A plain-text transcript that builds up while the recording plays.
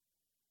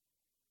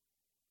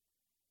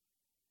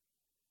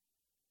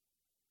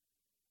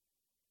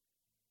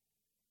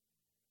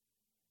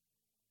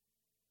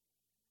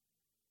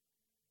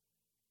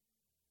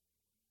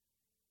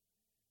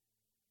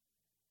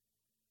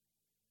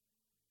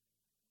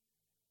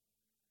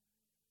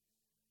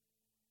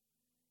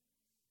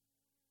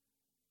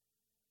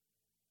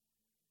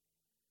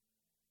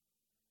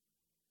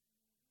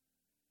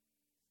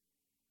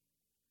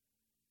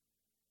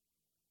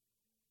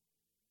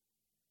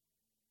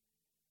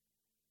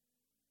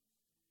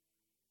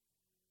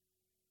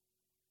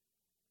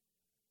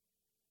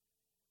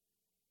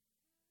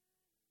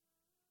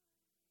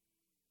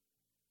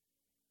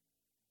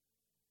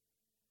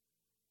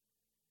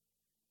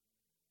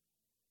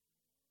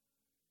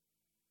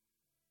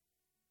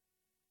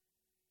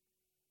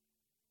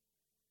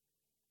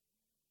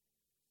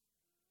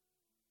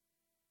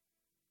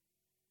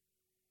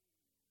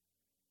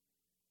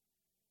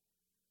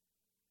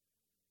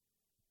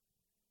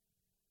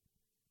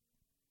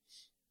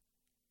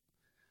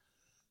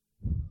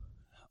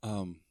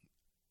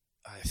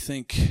I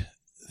think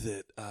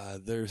that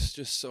there's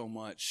just so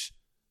much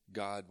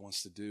God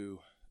wants to do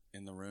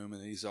in the room,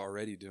 and He's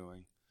already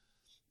doing.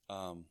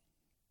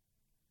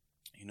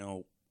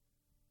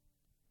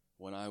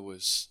 When I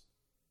was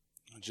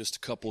just a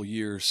couple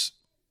years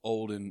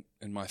old in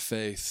my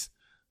faith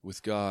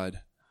with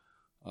God,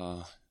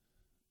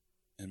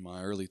 in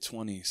my early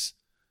 20s,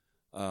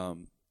 I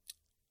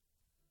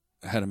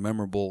had a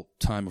memorable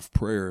time of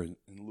prayer in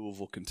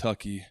Louisville,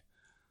 Kentucky.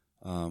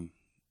 I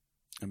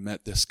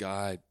met this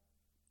guy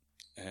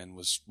and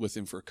was with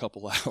him for a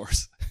couple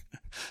hours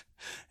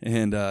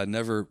and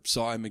never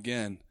saw him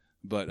again,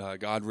 but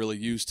God really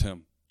used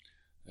him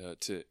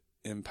to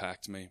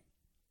impact me.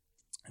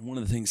 And one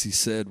of the things he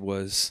said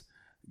was,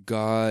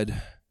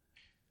 God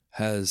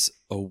has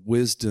a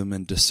wisdom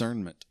and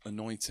discernment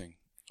anointing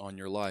on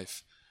your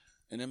life.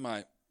 And in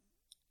my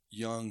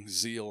young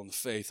zeal in the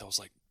faith, I was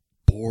like,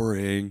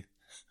 boring.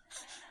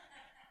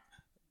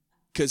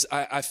 Because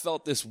I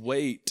felt this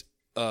weight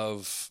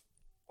of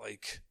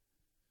like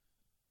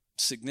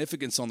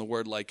significance on the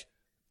word, like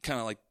kind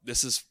of like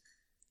this is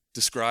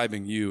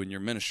describing you and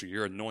your ministry,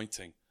 your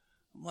anointing.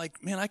 I'm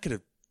like, man, I could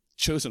have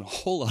chosen a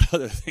whole lot of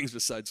other things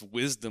besides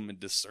wisdom and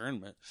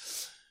discernment.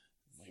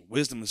 Like,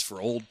 wisdom is for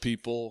old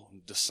people,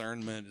 and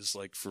discernment is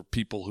like for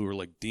people who are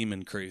like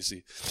demon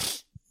crazy.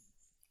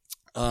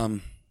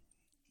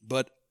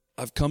 But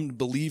I've come to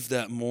believe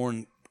that more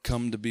and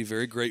come to be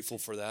very grateful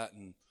for that,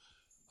 and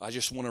I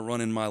just want to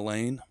run in my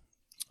lane.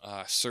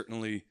 I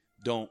certainly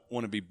don't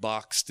want to be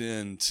boxed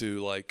into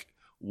like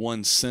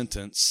one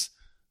sentence,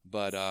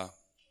 but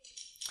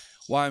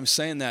why I'm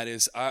saying that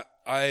is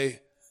I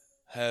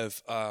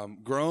have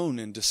grown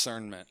in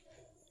discernment,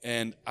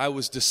 and I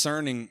was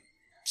discerning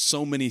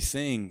so many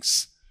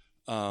things.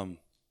 I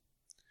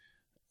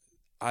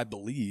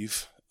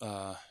believe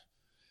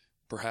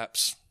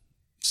perhaps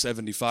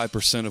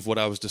 75% of what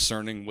I was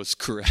discerning was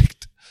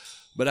correct,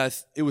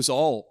 but it was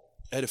all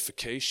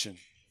edification.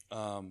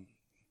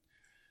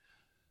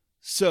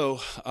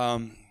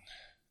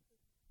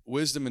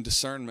 Wisdom and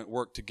discernment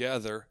work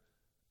together.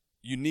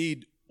 You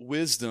need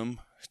wisdom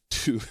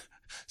to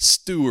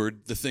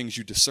steward the things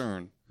you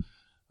discern.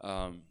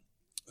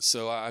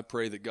 So I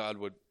pray that God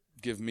would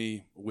give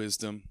me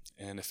wisdom,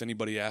 and if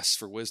anybody asks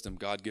for wisdom,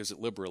 God gives it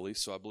liberally,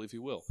 so I believe He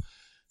will,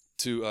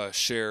 to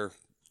share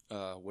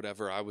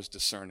whatever I was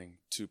discerning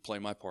to play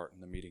my part in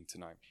the meeting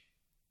tonight.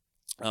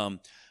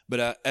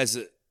 But as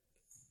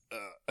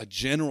a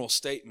general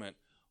statement,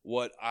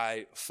 what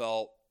I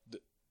felt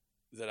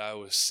that I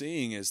was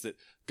seeing is that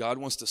God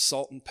wants to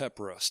salt and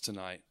pepper us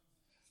tonight.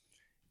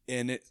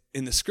 And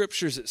in the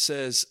scriptures it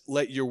says,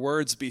 let your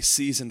words be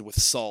seasoned with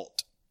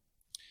salt.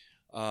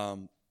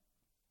 And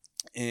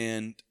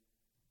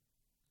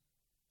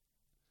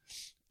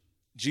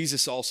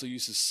Jesus also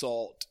uses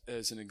salt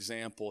as an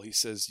example. He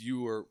says,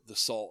 you are the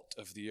salt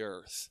of the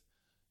earth.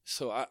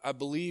 So I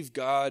believe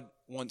God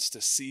wants to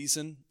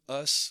season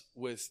us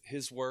with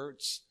His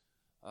words.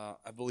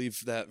 I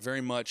believe that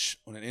very much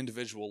on an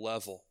individual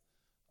level,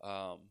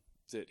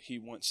 that He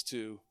wants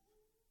to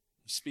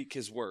speak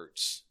His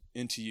words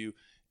into you,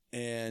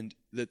 and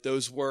that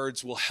those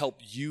words will help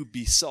you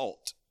be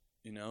salt.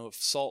 If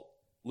salt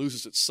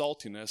loses its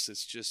saltiness,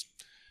 it's just,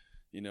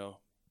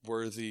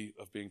 worthy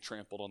of being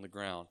trampled on the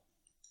ground.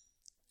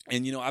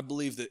 And, I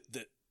believe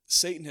that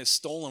Satan has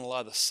stolen a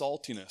lot of the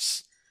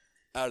saltiness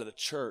out of the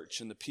church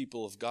and the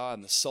people of God,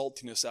 and the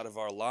saltiness out of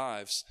our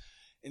lives.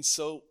 And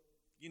so,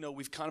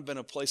 we've kind of been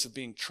in a place of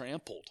being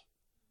trampled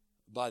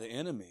by the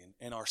enemy,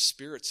 and our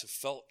spirits have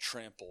felt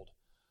trampled.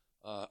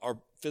 Our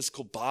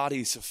physical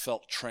bodies have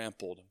felt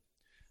trampled.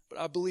 But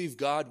I believe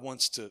God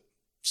wants to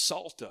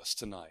salt us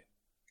tonight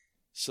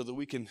so that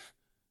we can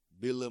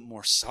be a little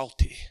more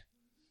salty,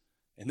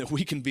 and that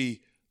we can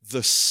be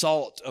the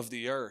salt of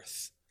the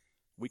earth.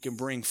 We can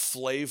bring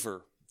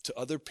flavor to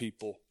other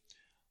people,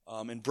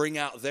 and bring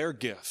out their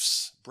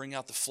gifts, bring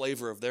out the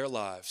flavor of their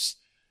lives.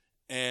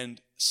 And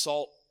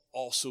salt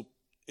also,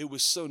 it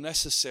was so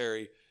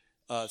necessary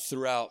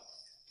throughout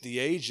the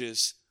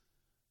ages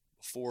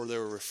before there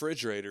were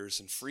refrigerators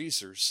and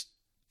freezers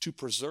to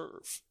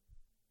preserve.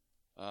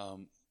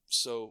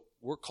 So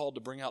we're called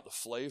to bring out the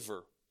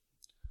flavor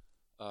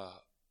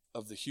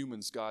of the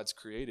humans God's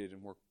created,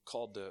 and we're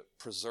called to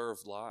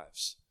preserve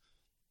lives.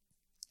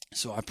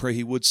 So I pray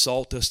He would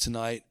salt us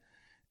tonight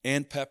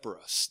and pepper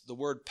us. The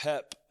word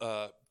pep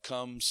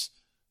comes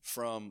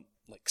from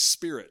like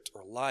spirit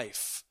or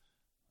life.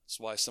 That's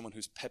why someone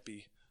who's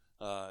peppy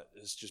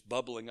is just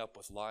bubbling up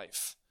with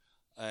life.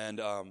 And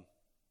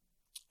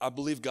I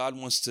believe God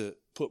wants to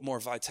put more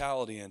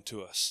vitality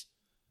into us.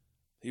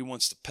 He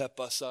wants to pep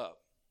us up.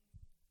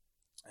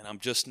 And I'm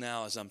just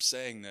now, as I'm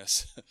saying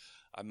this,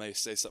 I may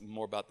say something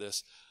more about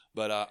this,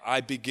 but I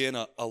begin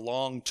a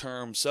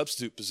long-term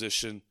substitute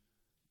position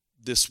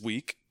this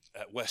week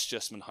at West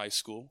Jessamine High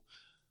School.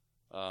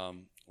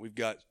 We've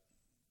got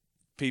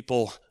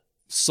people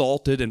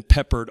salted and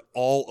peppered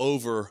all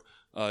over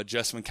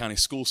Jessamine County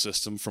school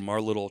system from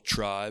our little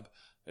tribe.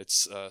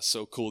 It's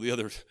so cool. The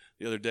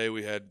other day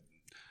we had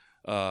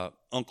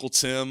Uncle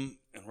Tim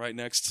and right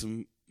next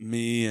to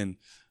me, and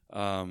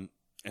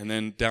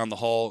then down the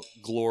hall,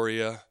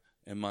 Gloria,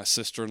 and my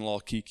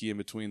sister-in-law Kiki in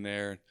between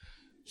there.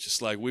 It's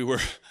just like we were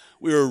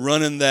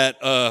running that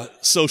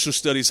social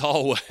studies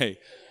hallway.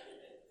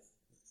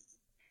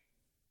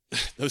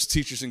 Those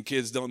teachers and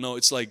kids don't know.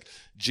 It's like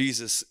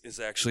Jesus is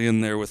actually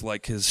in there with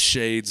like his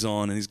shades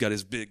on, and he's got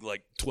his big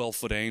like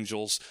 12-foot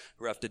angels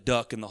who have to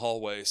duck in the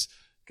hallways,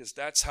 because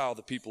that's how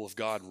the people of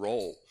God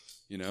roll,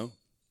 you know.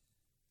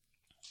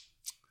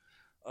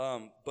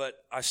 But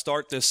I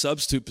start this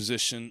substitute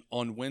position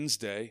on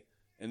Wednesday,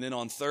 and then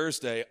on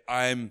Thursday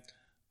I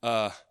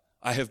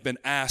have been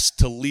asked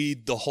to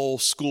lead the whole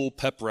school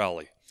pep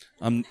rally.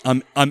 I'm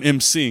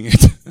emceeing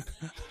it,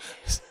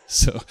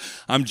 so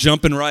I'm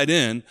jumping right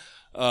in.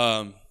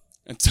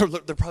 And so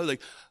they're probably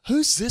like,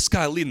 "Who's this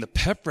guy leading the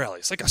pep rally?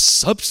 It's like a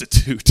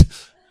substitute."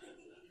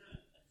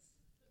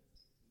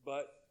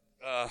 But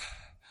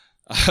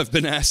I've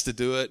been asked to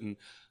do it, and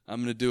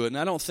I'm going to do it. And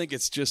I don't think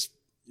it's just,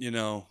 you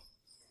know,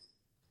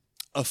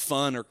 a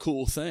fun or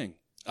cool thing.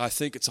 I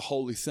think it's a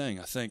holy thing.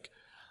 I think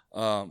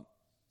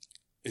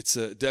it's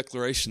a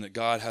declaration that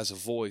God has a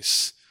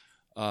voice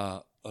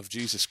of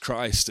Jesus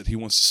Christ that he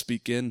wants to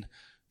speak in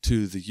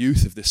to the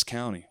youth of this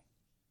county.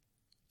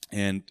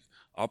 And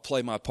I'll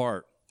play my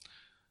part.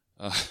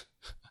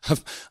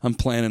 I'm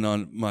planning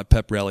on my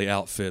pep rally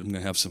outfit. I'm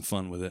going to have some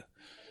fun with it.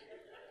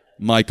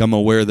 Mike, I'm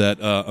going to wear that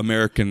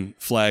American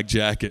flag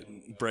jacket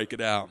and break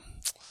it out.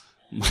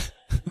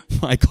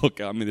 Michael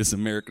got me this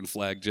American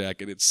flag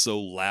jacket. It's so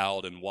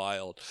loud and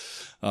wild.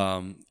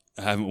 I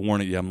haven't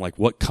worn it yet. I'm like,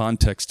 what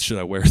context should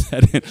I wear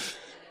that in?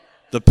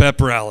 The pep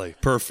rally.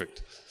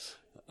 Perfect.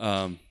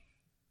 So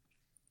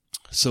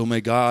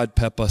may God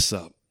pep us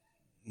up.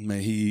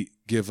 May he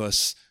give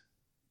us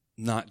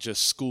not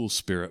just school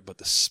spirit, but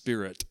the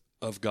Spirit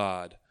of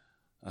God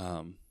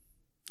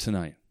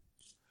tonight.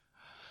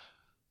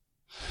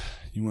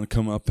 You want to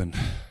come up and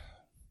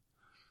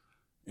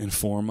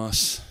inform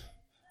us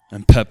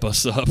and pep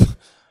us up?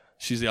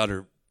 She's got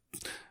her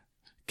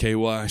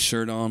KY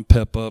shirt on,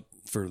 pep up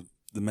for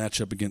the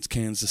matchup against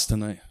Kansas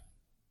tonight.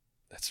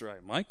 That's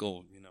right.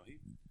 Michael, you know,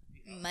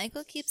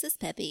 Michael keeps us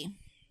peppy.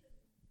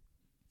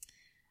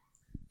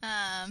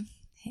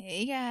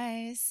 Hey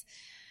guys.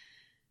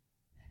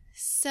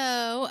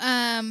 So,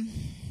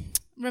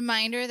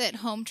 reminder that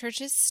home church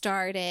has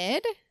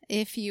started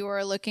if you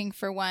are looking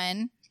for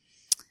one.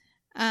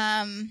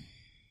 And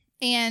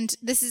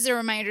this is a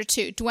reminder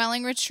too.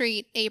 Dwelling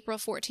Retreat, April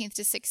 14th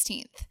to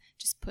 16th.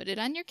 Just put it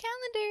on your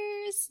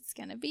calendars. It's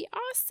going to be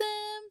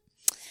awesome.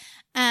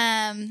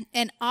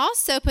 And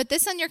also put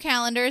this on your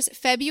calendars.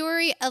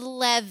 February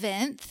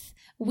 11th,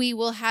 we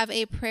will have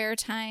a prayer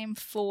time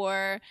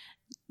for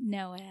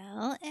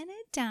Noelle and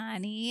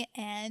Adani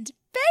and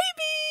baby.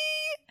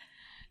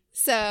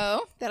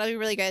 So that'll be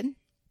really good.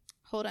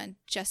 Hold on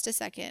just a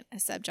second. A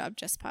sub job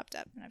just popped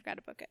up and I've got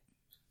to book it.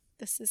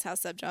 This is how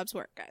sub jobs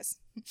work, guys.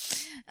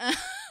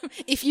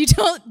 If you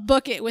don't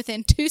book it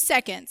within 2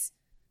 seconds,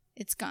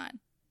 it's gone.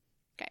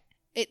 Okay.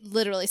 It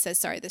literally says,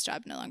 sorry, this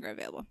job no longer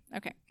available.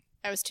 Okay.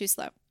 I was too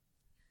slow.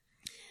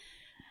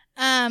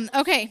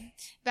 Okay.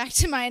 Back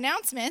to my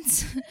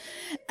announcements. We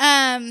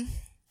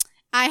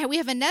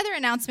have another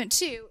announcement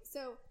too.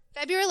 So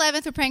February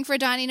 11th, we're praying for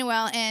Donnie,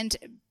 Noel, and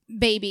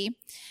baby.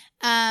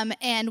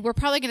 And we're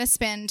probably going to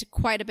spend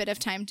quite a bit of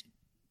time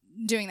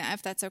doing that,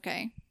 if that's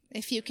okay.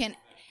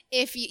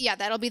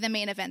 That'll be the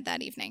main event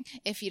that evening.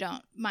 If you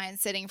don't mind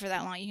sitting for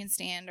that long, you can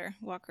stand or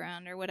walk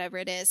around or whatever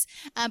it is.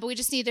 But we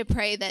just need to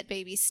pray that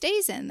baby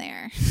stays in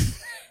there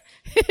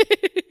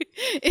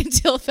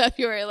until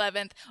February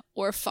 11th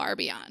or far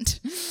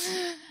beyond.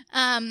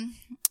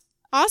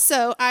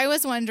 Also, I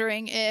was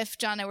wondering if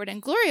John Edward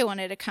and Gloria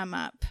wanted to come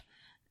up.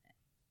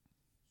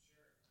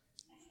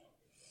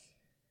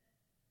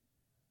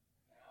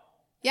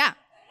 Yeah.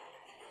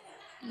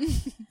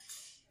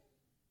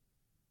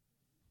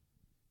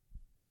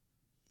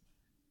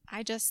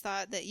 I just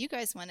thought that you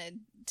guys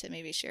wanted to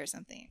maybe share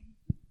something.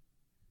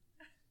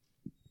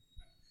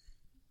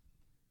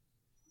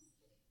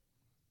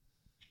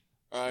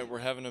 All right, we're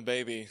having a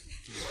baby.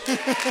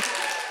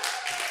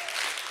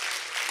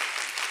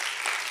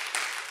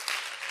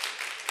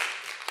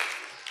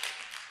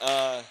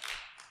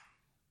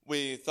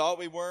 We thought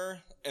we were,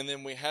 and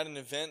then we had an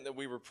event that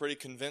we were pretty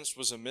convinced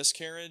was a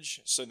miscarriage,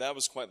 so that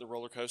was quite the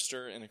roller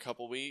coaster in a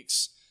couple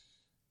weeks.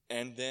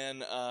 And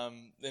then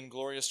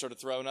Gloria started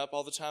throwing up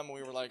all the time, and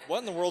we were like, what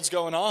in the world's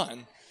going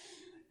on?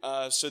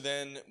 So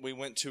then we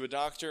went to a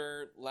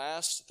doctor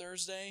last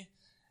Thursday,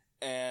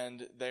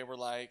 and they were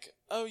like,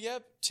 oh,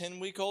 yep,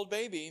 10-week-old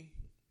baby.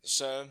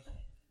 So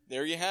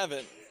there you have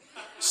it.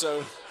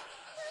 So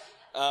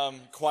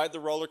quite the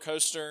roller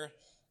coaster.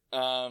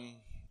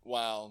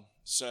 Wow.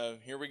 So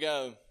here we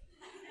go.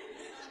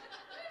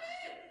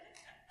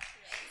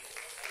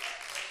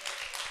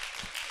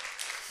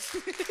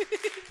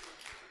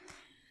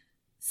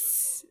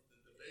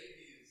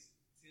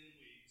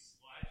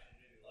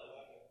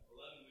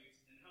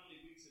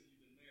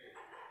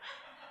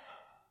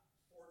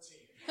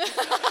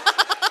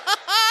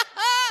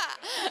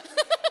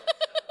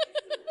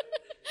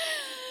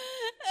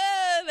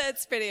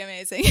 That's pretty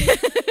amazing.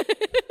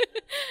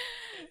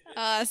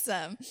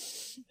 Awesome.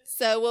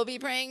 So we'll be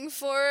praying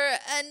for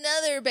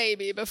another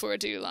baby before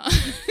too long.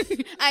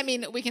 I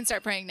mean, we can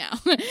start praying now,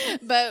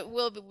 but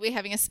we'll be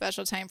having a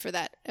special time for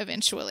that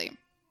eventually.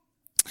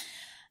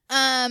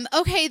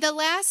 Okay, the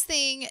last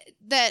thing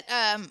that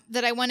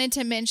I wanted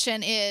to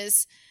mention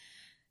is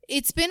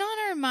it's been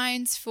on our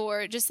minds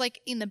for just like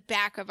in the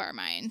back of our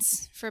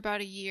minds for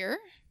about a year,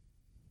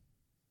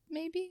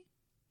 maybe.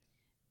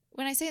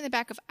 When I say in the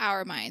back of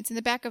our minds, in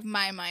the back of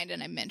my mind,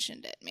 and I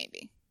mentioned it,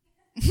 maybe.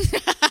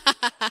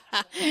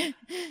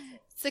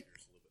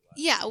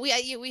 Yeah,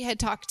 we had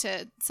talked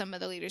to some of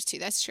the leaders too.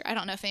 That's true. I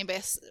don't know if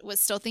anybody was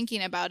still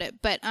thinking about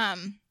it, but I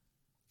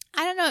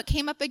don't know. It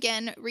came up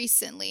again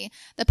recently.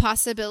 The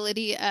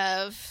possibility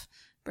of,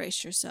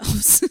 brace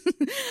yourselves,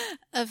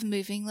 of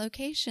moving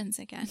locations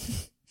again,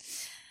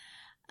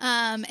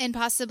 and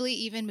possibly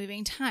even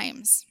moving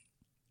times.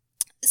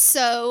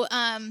 So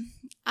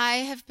I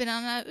have been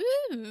on a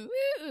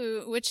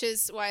which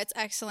is why it's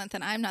excellent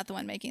that I'm not the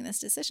one making this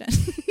decision.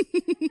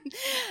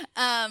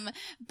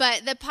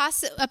 But a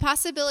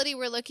possibility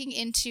we're looking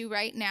into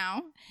right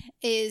now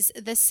is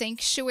the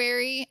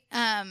Sanctuary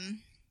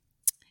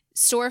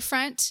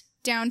storefront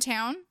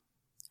downtown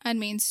on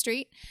Main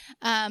Street.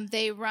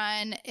 They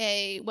run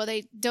they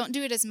don't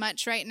do it as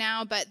much right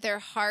now, but their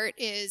heart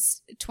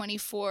is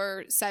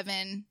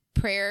 24/7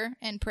 prayer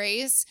and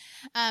praise.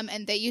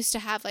 And they used to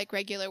have like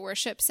regular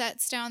worship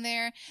sets down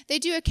there. They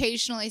do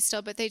occasionally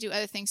still, but they do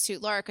other things too.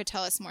 Laura could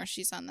tell us more.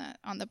 She's on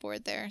the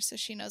board there, so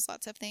she knows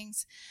lots of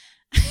things.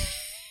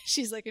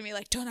 She's looking at me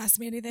like, don't ask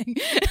me anything.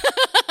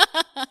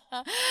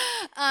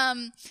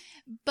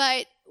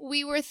 But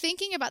we were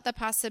thinking about the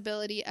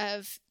possibility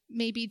of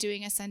maybe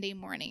doing a Sunday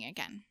morning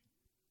again.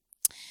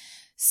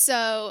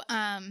 So,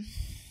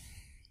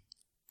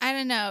 I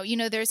don't know.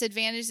 There's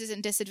advantages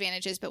and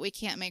disadvantages, but we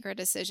can't make our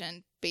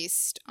decision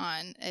based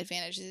on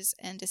advantages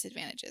and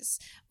disadvantages.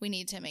 We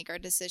need to make our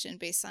decision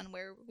based on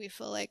where we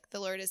feel like the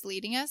Lord is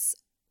leading us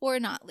or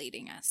not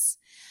leading us.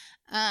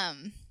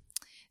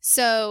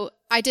 So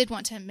I did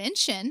want to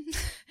mention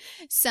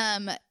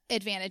some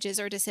advantages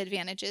or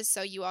disadvantages,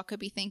 so you all could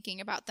be thinking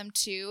about them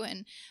too,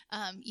 and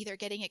either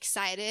getting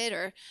excited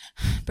or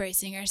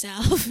bracing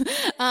yourself,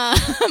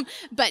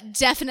 but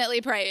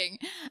definitely praying.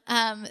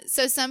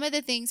 So some of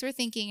the things we're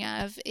thinking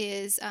of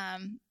is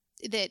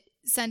that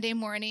Sunday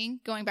morning,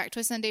 going back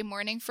to a Sunday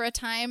morning for a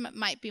time,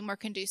 might be more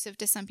conducive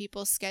to some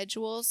people's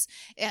schedules.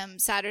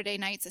 Saturday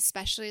nights,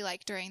 especially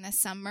like during the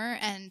summer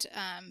and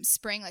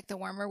spring, like the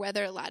warmer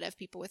weather, a lot of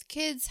people with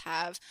kids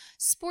have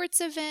sports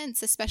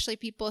events, especially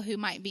people who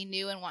might be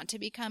new and want to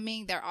be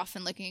coming. They're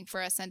often looking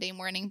for a Sunday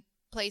morning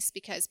place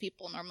because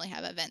people normally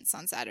have events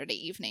on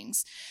Saturday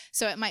evenings.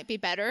 So it might be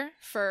better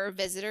for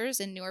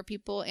visitors and newer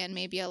people and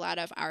maybe a lot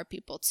of our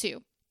people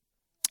too.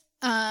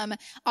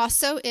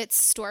 Also,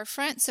 it's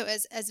storefront. So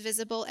as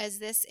visible as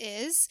this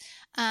is,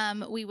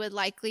 we would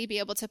likely be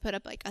able to put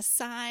up like a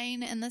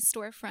sign in the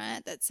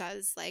storefront that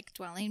says like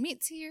Dwelling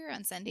meets here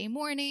on Sunday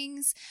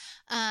mornings.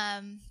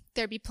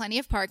 There'd be plenty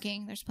of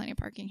parking. There's plenty of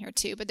parking here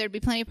too, but there'd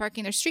be plenty of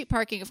parking. There's street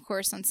parking, of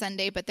course, on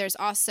Sunday, but there's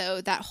also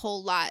that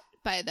whole lot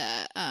by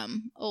the,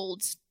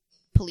 old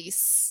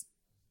police.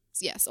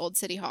 Yes. Old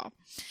City Hall.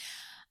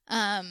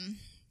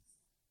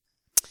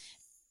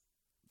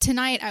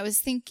 Tonight I was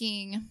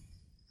thinking,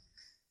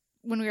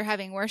 when we were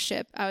having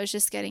worship, I was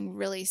just getting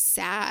really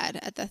sad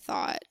at the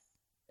thought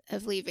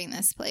of leaving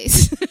this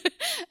place.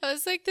 I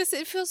was like,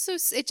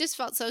 it just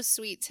felt so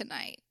sweet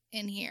tonight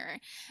in here.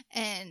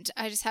 And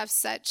I just have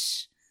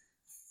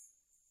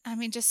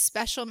just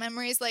special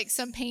memories, like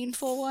some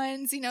painful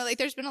ones, like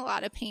there's been a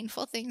lot of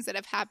painful things that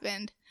have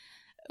happened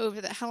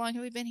over how long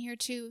have we been here?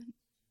 2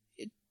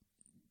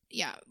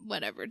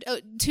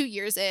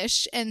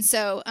 years-ish. And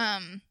so,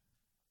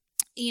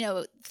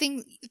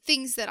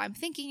 things that I'm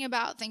thinking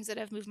about, things that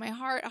have moved my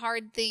heart,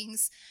 hard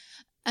things,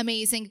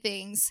 amazing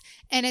things.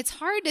 And it's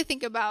hard to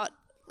think about.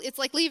 It's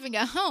like leaving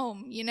a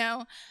home,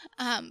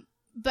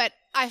 but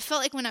I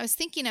felt like when I was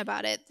thinking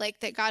about it, like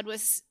that God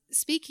was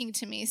speaking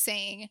to me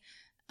saying,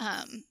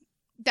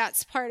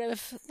 that's part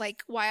of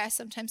like why I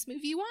sometimes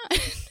move you on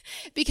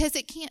because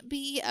it can't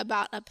be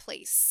about a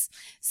place.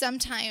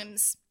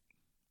 Sometimes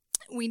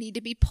we need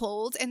to be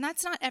pulled, and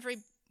that's not every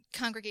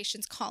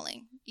congregation's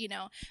calling,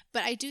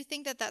 but I do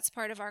think that that's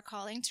part of our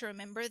calling, to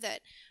remember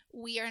that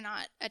we are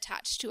not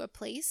attached to a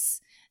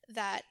place,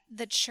 that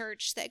the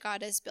church that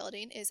God is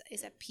building is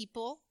a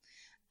people,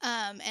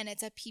 and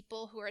it's a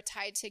people who are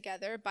tied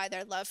together by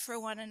their love for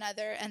one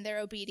another and their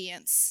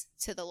obedience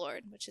to the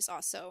Lord, which is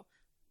also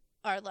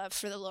our love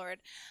for the Lord.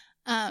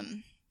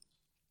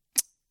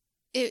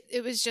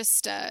 It was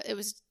just it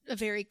was a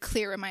very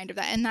clear reminder of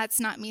that. And that's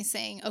not me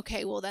saying,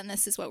 okay, well then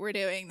this is what we're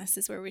doing, this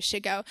is where we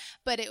should go.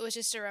 But it was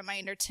just a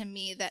reminder to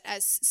me that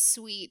as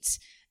sweet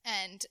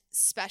and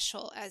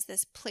special as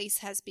this place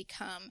has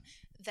become,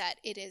 that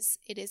it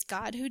is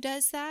God who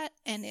does that,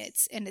 and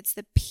it's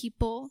the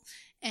people,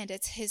 and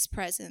it's His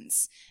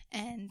presence,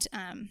 and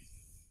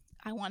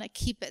I want to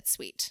keep it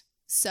sweet.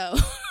 So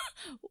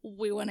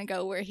we want to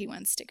go where he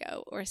wants to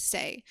go or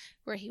stay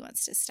where he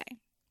wants to stay.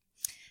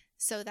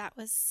 So that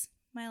was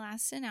my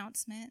last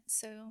announcement.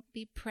 So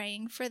be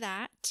praying for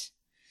that.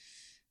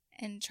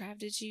 And Trav,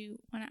 did you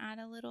want to add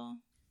a little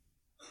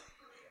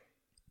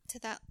to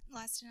that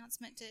last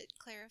announcement to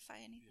clarify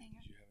anything?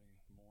 Did you have any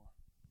more?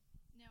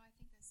 No, I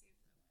think that's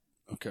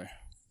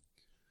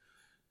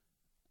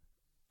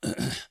it.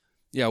 Okay.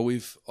 Yeah,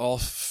 we've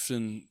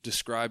often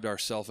described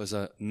ourselves as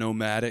a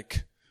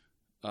nomadic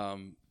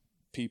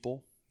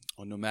people,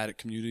 a nomadic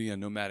community, a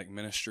nomadic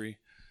ministry.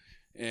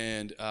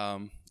 And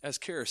as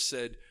Kara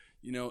said,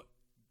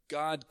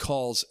 God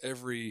calls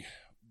every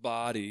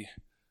body,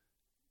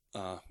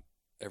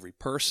 every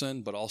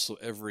person, but also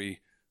every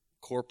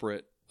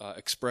corporate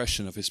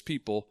expression of his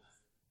people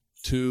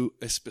to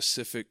a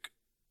specific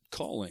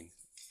calling,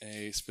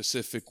 a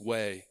specific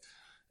way.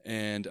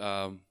 And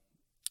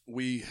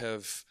we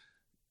have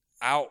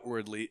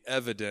outwardly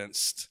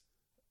evidenced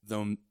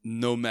the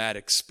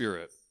nomadic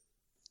spirit.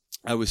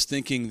 I was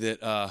thinking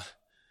that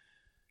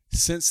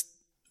since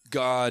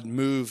God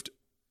moved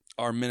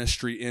our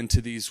ministry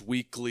into these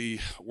weekly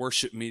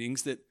worship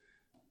meetings that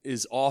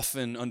is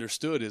often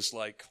understood as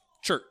like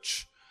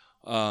church.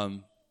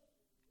 And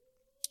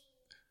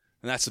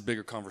that's a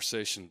bigger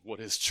conversation. What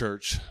is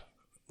church?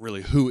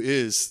 Really, who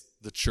is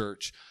the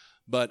church?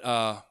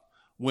 But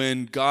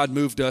when God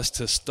moved us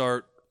to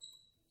start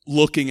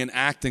looking and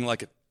acting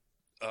like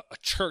a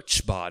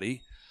church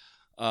body,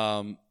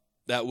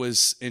 that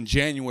was in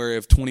January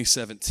of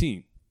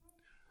 2017.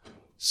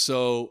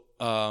 So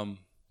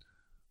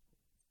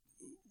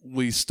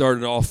we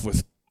started off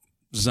with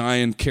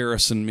Zion,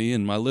 Karis, and me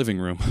in my living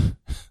room.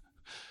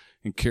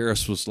 And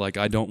Karis was like,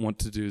 I don't want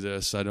to do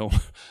this. I don't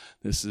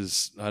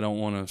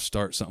want to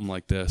start something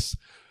like this.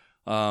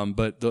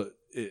 But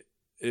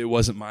it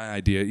wasn't my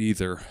idea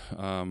either.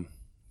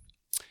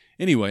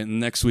 Anyway,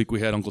 next week we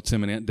had Uncle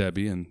Tim and Aunt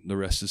Debbie, and the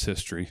rest is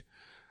history.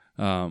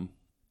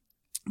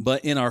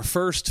 But in our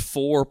first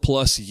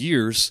 4+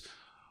 years,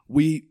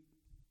 we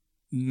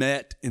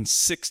met in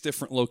 6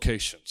 different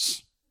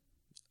locations.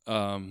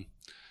 And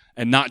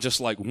not just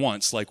like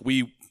once, like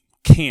we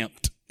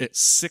camped at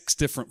 6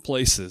 different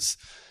places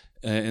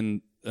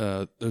in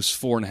those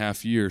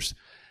 4.5 years.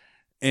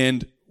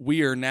 And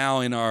we are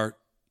now in our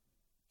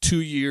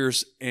 2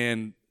 years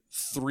and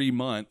 3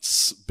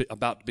 months,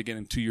 about to begin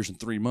in 2 years and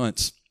 3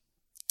 months,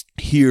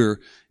 here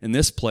in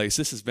this place.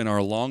 This has been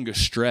our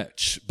longest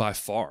stretch by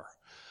far.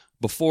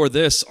 Before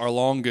this, our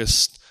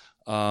longest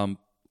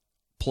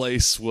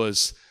place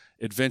was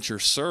Adventure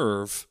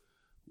Serve,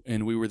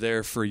 and we were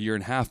there for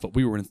 1.5 years, but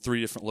we were in 3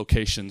 different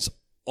locations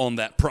on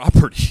that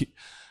property.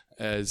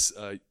 As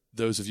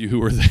those of you who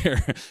were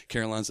there,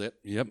 Caroline said,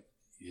 yep,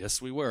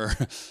 yes, we were.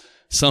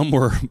 Some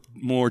were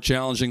more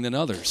challenging than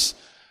others.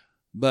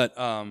 But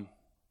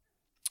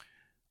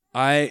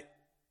I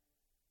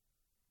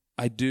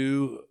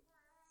do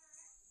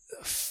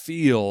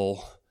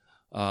feel,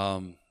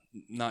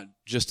 not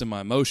just in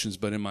my emotions,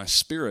 but in my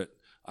spirit,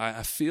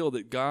 I feel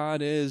that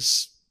God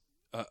is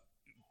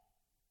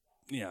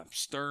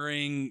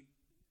stirring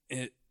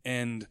it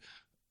and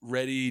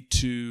ready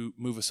to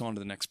move us on to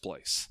the next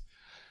place.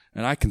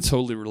 And I can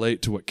totally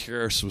relate to what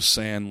Karis was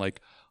saying,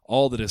 like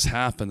all that has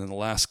happened in the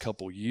last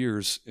couple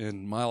years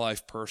in my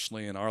life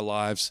personally, in our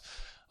lives,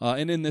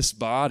 and in this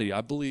body.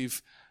 I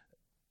believe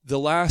the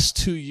last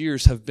 2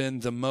 years have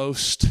been the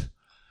most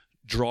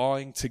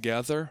drawing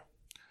together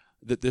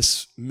that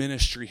this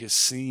ministry has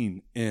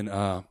seen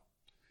in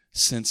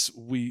since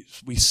we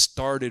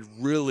started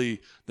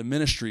really the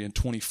ministry in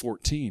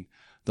 2014.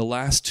 The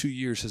last 2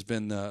 years has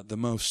been the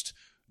most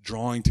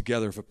drawing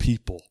together of a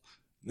people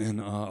and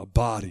a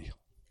body.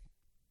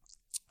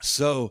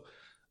 So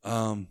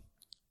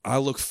I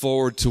look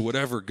forward to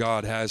whatever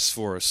God has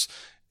for us.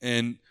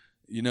 And,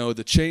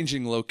 the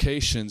changing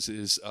locations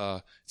is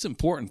it's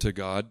important to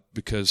God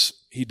because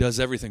he does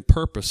everything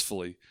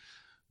purposefully.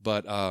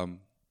 But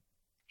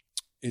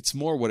it's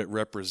more what it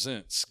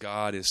represents.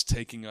 God is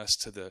taking us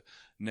to the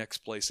next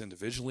place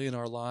individually in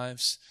our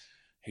lives.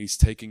 He's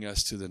taking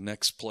us to the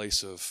next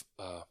place of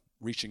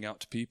reaching out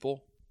to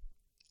people.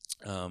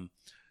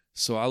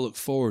 So I look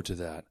forward to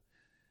that.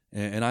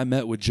 And I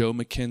met with Joe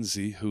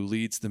McKenzie, who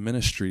leads the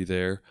ministry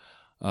there.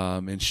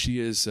 And she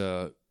is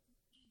a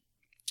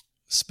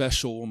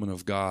special woman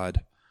of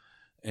God.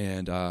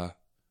 And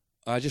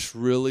I just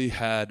really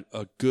had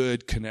a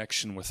good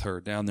connection with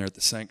her down there at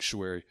the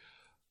sanctuary.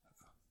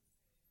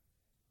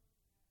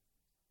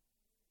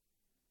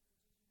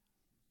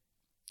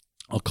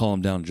 I'll call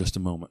him down in just a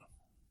moment.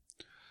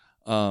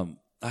 I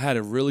had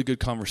a really good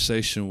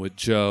conversation with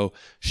Joe.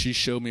 She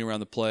showed me around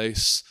the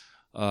place,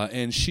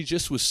 and she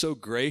just was so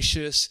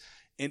gracious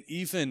and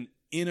even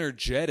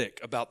energetic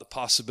about the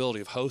possibility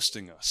of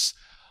hosting us.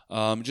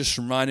 Just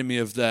reminded me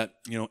of that,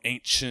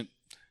 ancient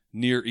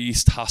Near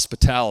East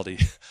hospitality,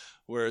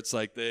 where it's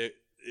like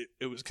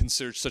it was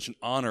considered such an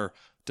honor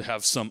to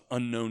have some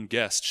unknown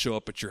guest show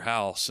up at your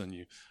house, and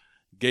you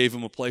gave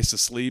him a place to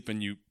sleep,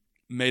 and you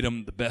made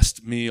him the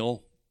best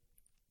meal.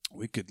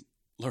 We could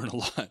learn a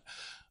lot.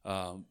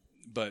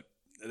 But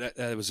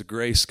that was a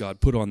grace God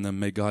put on them.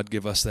 May God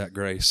give us that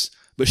grace.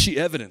 But she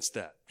evidenced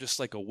that, just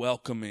like a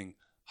welcoming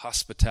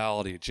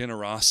hospitality,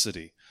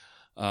 generosity.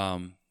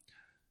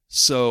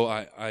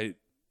 So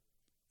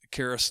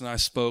Karis and I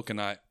spoke,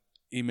 and I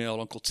emailed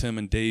Uncle Tim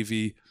and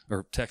Davey,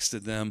 or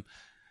texted them,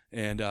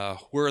 and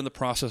we're in the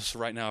process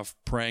right now of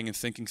praying and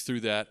thinking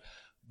through that.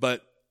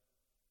 But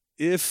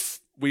if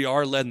we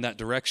are led in that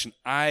direction,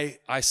 I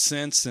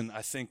sense, and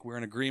I think we're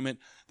in agreement,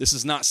 this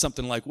is not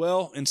something like,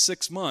 well, in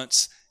 6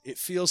 months. It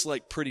feels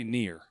like pretty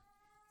near.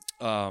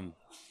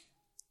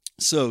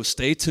 So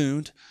stay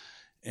tuned,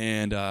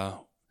 and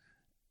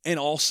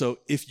also,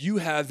 if you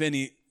have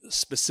any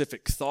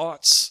specific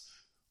thoughts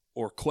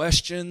or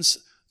questions,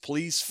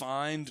 please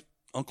find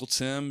Uncle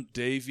Tim,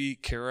 Davey,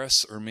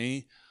 Karis, or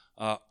me.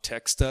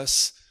 Text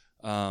us.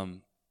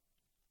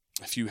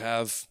 If you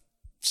have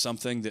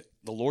something that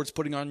the Lord's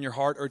putting on your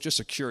heart, or just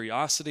a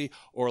curiosity,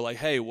 or like,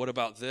 hey, what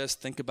about this?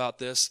 Think about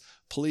this.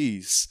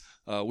 Please,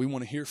 we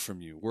want to hear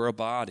from you. We're a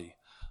body.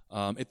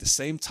 At the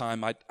same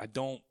time, I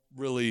don't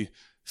really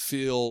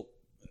feel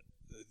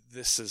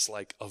this is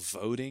like a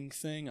voting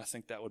thing. I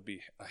think that would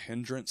be a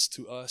hindrance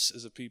to us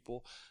as a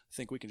people. I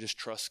think we can just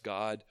trust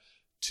God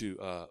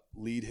to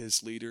lead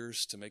his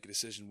leaders to make a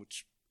decision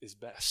which is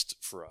best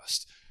for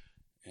us,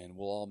 and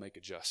we'll all make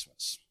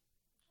adjustments.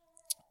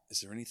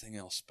 Is there anything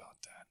else about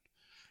that?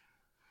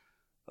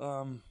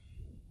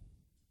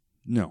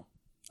 No,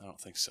 I don't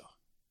think so.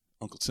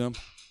 Uncle Tim?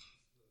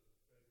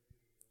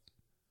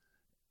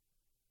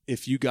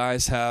 If you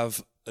guys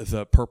have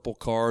the purple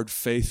card,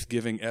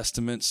 faith-giving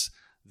estimates,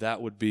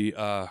 that would be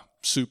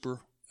super.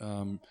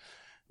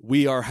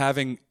 We are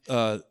having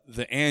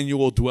the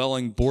annual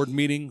dwelling board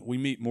meeting. We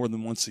meet more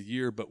than once a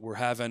year, but we're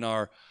having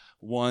our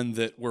one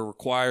that we're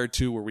required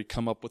to, where we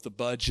come up with a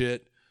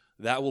budget.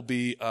 That will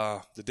be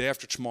the day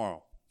after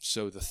tomorrow,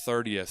 so the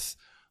 30th.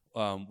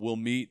 We'll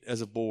meet as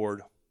a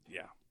board.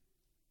 Yeah.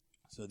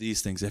 So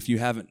these things, if you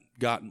haven't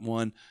gotten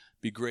one,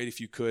 be great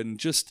if you could. And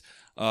just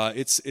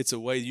it's a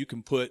way you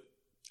can put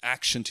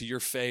action to your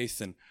faith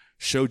and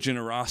show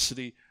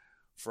generosity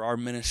for our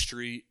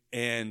ministry,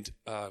 and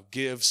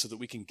give so that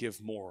we can give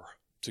more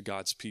to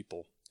God's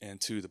people and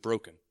to the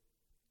broken.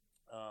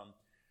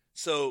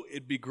 So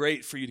it'd be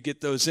great for you to get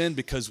those in,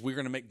 because we're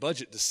going to make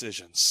budget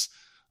decisions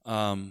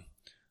on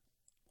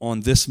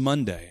this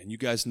Monday. And you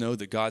guys know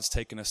that God's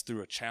taken us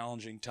through a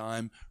challenging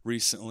time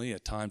recently, a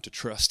time to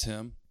trust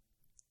him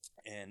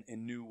and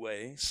in new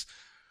ways.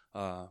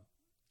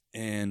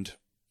 And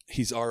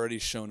he's already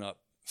shown up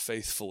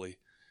faithfully,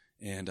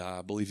 and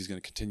I believe he's going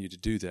to continue to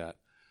do that.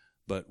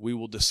 But we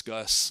will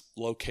discuss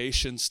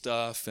location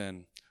stuff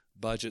and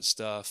budget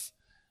stuff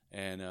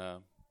and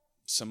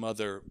some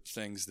other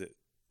things that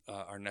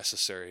are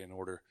necessary in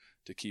order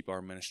to keep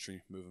our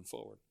ministry moving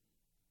forward.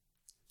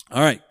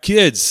 All right,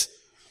 kids,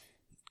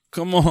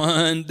 come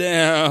on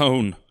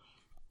down.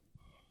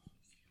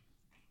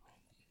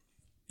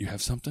 You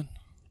have something?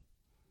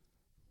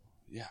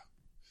 Yeah.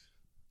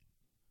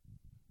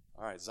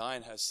 All right,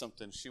 Zion has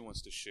something she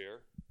wants to share.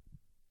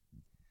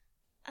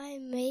 I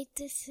made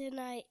this, and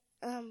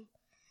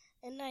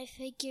I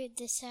figured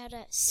this out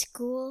at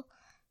school,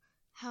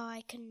 how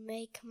I can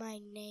make my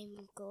name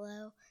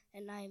glow,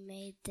 and I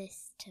made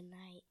this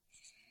tonight.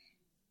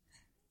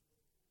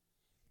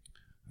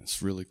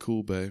 That's really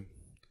cool, babe.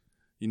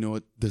 You know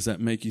what? Does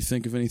that make you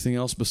think of anything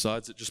else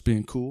besides it just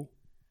being cool?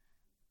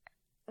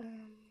 No.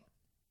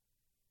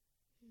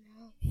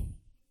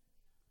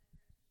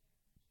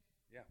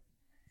 Yeah.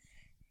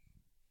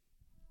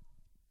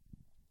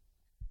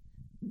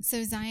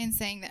 So Zion's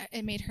saying that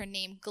it made her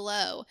name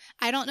glow.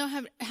 I don't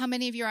know how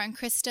many of you are on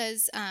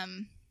Krista's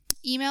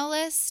email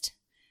list,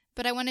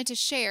 but I wanted to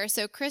share.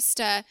 So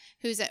Krista,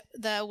 who's at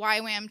the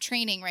YWAM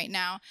training right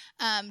now,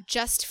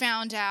 just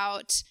found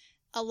out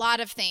a lot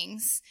of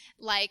things,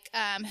 like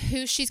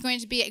who she's going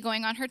to be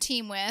going on her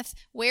team with,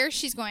 where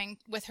she's going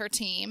with her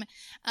team,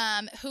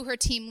 who her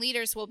team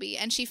leaders will be.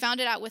 And she found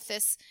it out with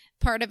this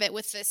part of it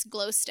with this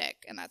glow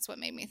stick, and that's what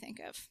made me think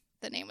of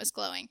the name was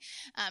glowing.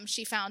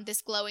 She found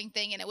this glowing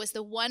thing, and it was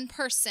the one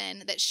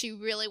person that she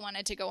really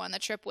wanted to go on the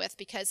trip with,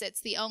 because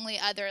it's the only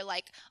other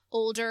like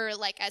older,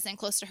 like as in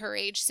close to her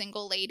age,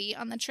 single lady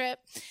on the trip.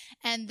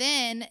 And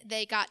then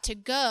they got to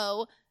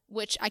go,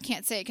 which I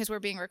can't say because we're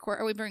being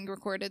recorded. Are we being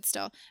recorded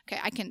still? Okay,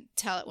 I can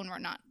tell it when we're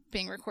not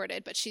being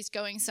recorded, but she's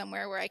going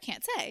somewhere where I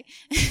can't say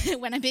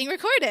when I'm being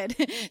recorded.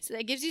 So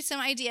that gives you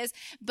some ideas,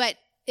 but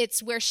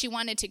it's where she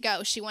wanted to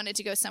go. She wanted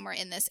to go somewhere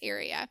in this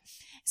area.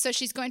 So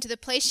she's going to the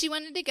place she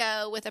wanted to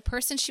go with a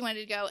person she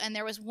wanted to go, and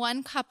there was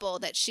one couple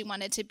that she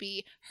wanted to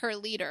be her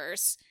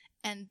leaders,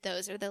 and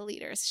those are the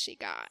leaders she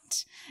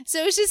got.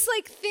 So it's just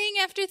like thing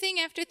after thing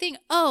after thing.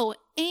 Oh,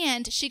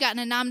 and she got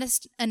an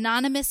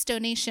anonymous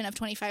donation of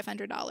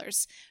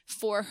 $2,500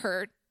 for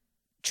her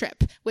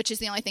trip, which is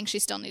the only thing she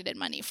still needed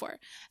money for.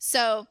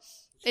 So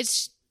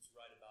it's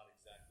right about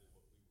exactly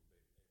what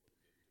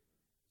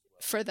we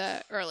were for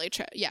the early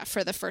trip. Yeah,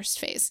 for the first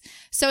phase.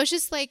 So it's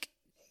just like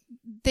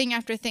thing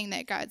after thing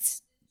that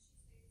God's.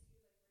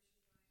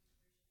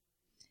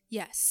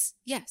 Yes.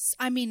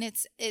 I mean,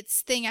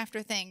 it's thing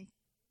after thing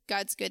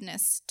God's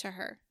goodness to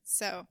her.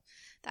 So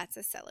that's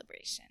a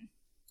celebration.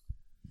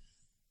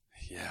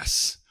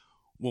 Yes.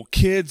 Well,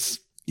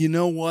 kids, you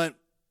know what?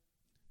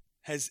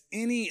 Have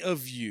any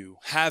of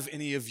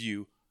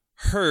you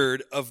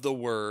heard of the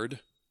word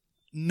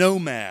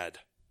nomad?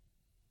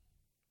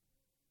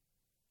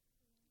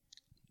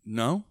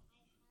 No?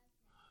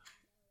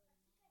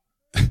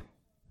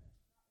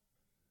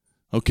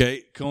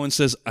 Okay, Cohen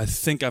says, I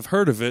think I've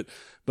heard of it,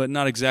 but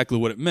not exactly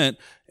what it meant.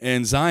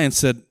 And Zion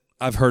said,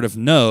 I've heard of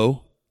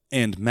no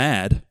and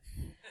mad.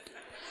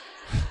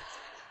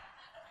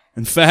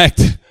 In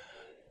fact,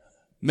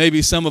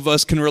 maybe some of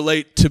us can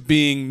relate to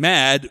being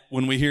mad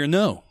when we hear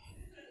no.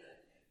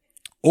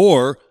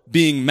 Or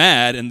being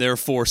mad and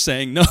therefore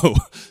saying no.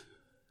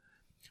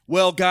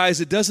 Well,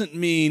 guys, it doesn't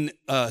mean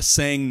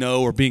saying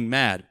no or being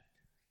mad.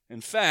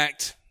 In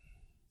fact,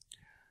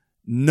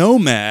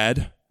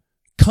 nomad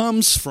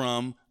comes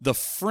from the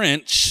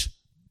French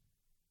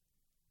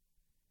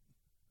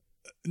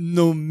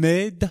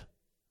nomade.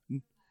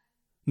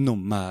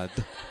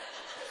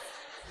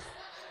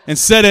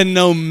 Instead of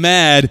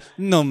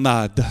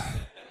nomad.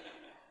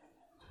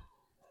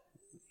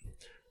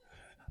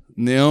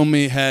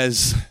 Naomi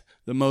has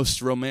the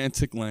most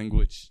romantic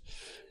language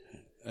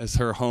as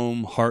her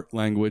home heart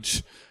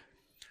language.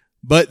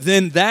 But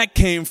then that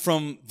came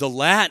from the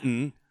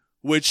Latin,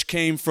 which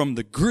came from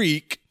the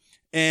Greek,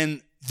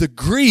 and the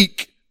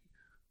Greek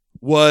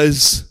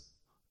was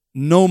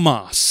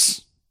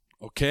nomos,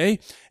 okay?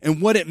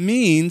 And what it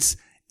means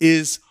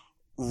is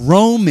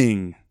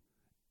roaming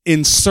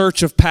in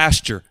search of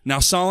pasture. Now,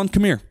 Solon,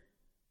 come here.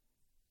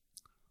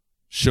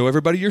 Show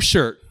everybody your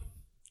shirt.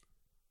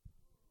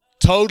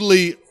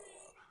 Totally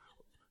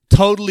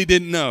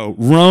didn't know.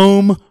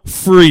 Roam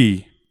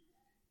free.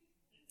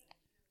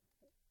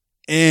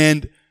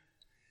 And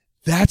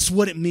that's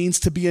what it means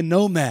to be a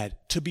nomad,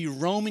 to be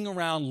roaming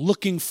around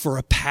looking for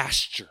a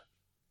pasture,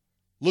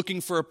 looking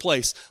for a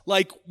place.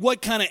 Like,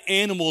 what kind of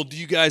animal do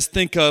you guys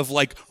think of?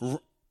 Like,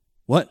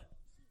 what?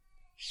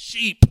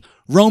 Sheep.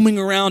 Roaming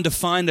around to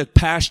find a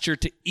pasture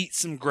to eat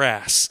some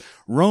grass.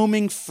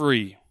 Roaming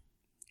free.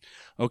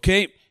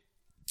 Okay?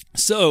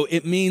 So,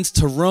 it means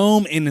to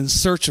roam in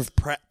search of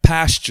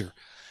pasture.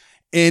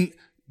 And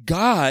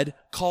God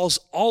calls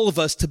all of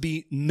us to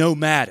be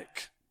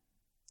nomadic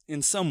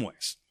in some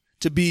ways.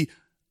 To be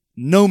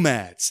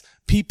nomads.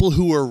 People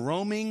who are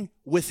roaming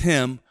with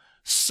Him,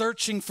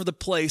 searching for the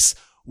place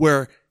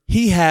where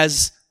He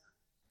has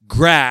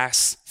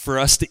grass for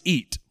us to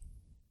eat.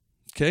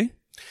 Okay?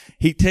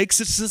 He takes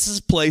us to this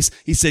place.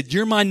 He said,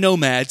 you're my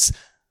nomads.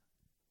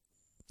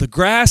 The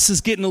grass is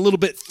getting a little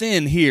bit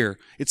thin here.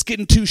 It's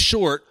getting too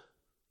short.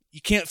 You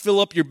can't fill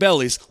up your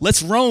bellies.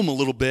 Let's roam a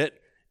little bit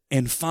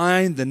and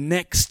find the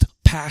next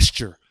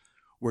pasture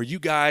where you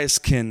guys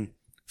can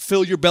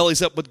fill your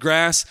bellies up with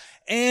grass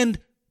and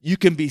you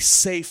can be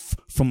safe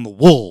from the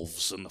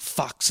wolves and the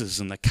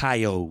foxes and the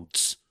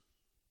coyotes.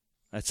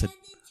 That's it.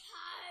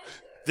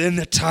 Then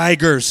the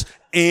tigers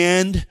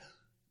and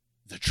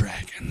the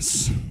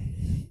dragons.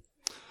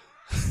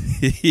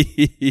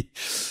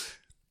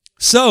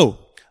 So,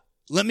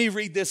 let me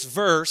read this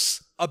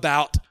verse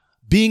about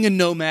being a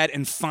nomad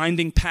and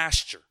finding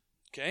pasture.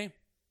 Okay?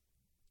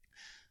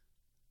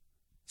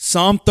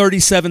 Psalm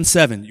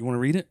 37:7. You want to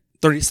read it?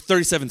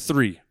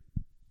 37:3.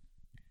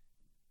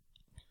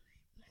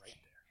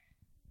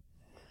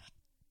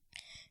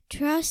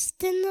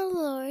 Trust in the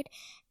Lord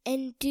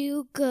and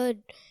do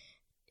good.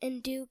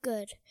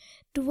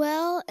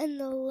 Dwell in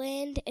the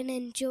land and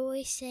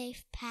enjoy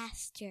safe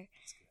pasture.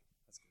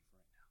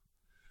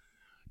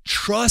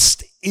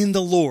 Trust in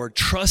the Lord.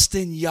 Trust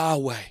in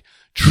Yahweh.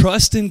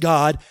 Trust in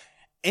God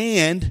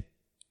and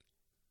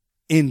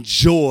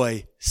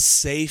enjoy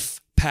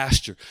safe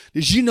pasture.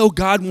 Did you know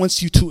God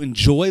wants you to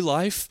enjoy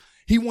life?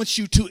 He wants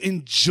you to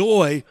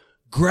enjoy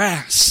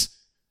grass.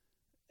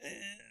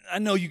 I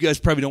know you guys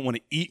probably don't want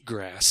to eat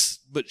grass,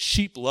 but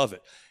sheep love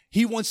it.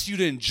 He wants you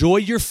to enjoy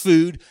your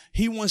food.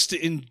 He wants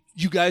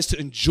you guys to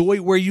enjoy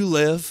where you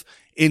live,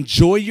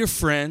 enjoy your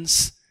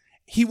friends.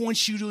 He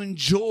wants you to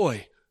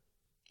enjoy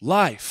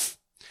life.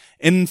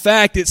 And in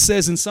fact, it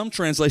says in some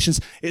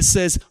translations, it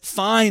says,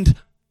 find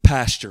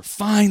pasture,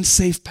 find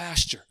safe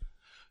pasture.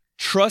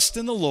 Trust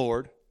in the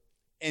Lord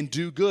and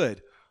do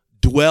good.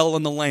 Dwell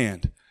in the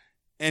land.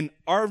 And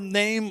our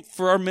name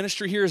for our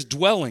ministry here is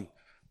Dwelling.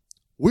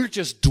 We're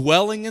just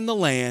dwelling in the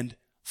land,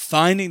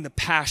 finding the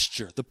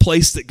pasture, the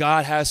place that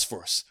God has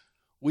for us.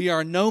 We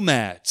are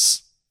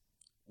nomads.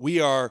 We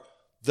are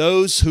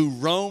those who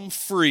roam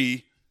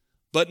free,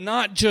 but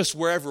not just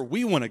wherever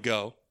we want to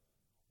go.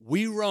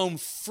 We roam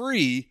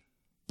free,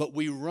 but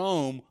we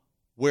roam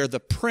where the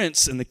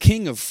Prince and the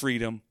King of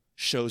Freedom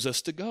shows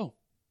us to go.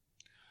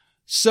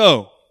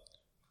 So,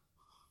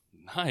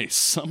 nice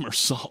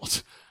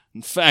somersault.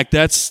 In fact,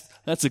 that's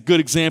a good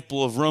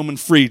example of roaming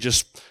free,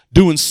 just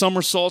doing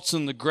somersaults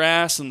in the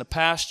grass and the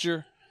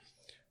pasture,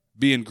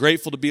 being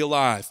grateful to be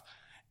alive.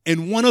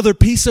 And one other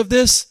piece of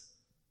this,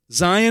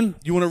 Zion,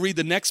 you want to read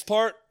the next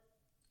part?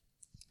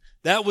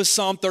 That was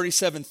Psalm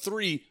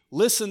 37:3.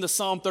 Listen to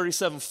Psalm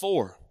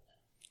 37:4.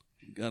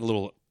 Got a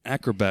little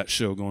acrobat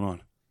show going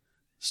on,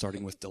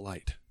 starting with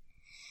delight.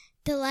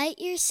 Delight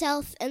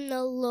yourself in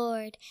the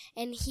Lord,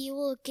 and he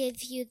will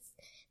give you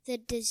the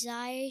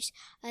desires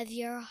of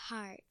your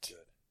heart.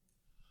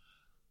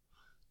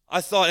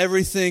 I thought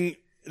everything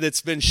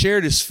that's been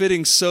shared is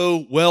fitting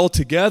so well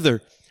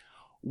together.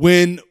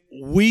 When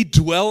we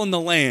dwell in the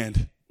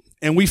land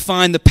and we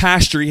find the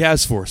pasture he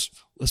has for us.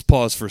 Let's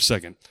pause for a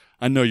second.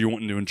 I know you're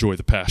wanting to enjoy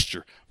the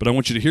pasture, but I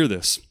want you to hear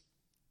this.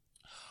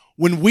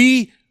 When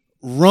we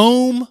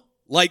roam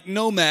like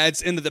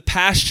nomads into the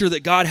pasture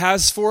that God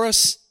has for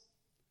us,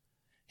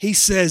 he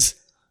says,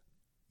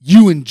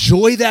 you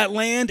enjoy that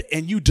land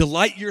and you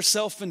delight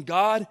yourself in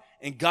God,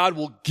 and God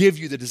will give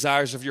you the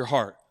desires of your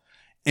heart.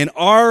 And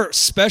our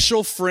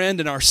special friend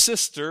and our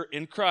sister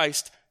in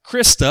Christ,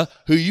 Krista,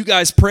 who you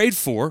guys prayed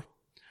for,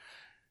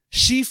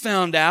 she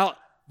found out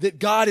that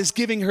God is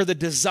giving her the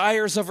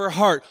desires of her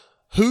heart,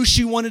 who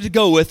she wanted to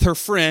go with, her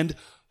friend,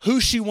 who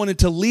she wanted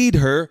to lead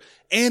her,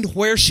 and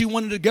where she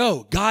wanted to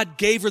go. God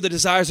gave her the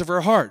desires of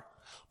her heart.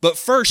 But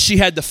first, she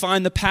had to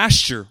find the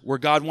pasture where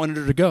God wanted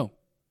her to go.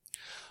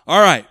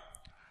 All right,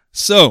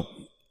 so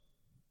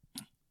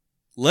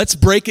let's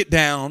break it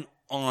down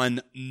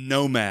on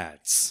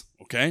nomads,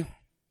 okay?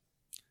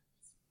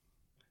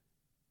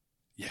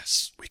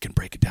 Yes, we can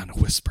break it down to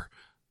whisper.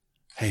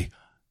 Hey,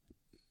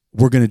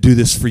 we're going to do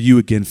this for you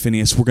again,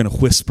 Phineas. We're going to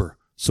whisper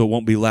so it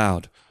won't be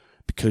loud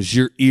because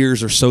your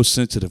ears are so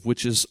sensitive,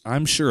 which is,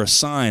 I'm sure, a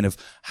sign of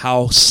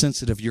how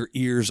sensitive your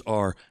ears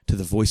are to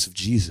the voice of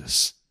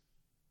Jesus.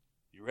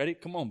 You ready?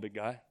 Come on, big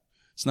guy.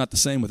 It's not the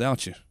same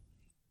without you.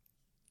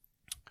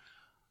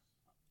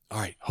 All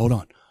right, hold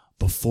on.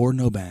 Before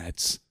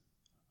nomads,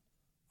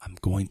 I'm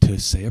going to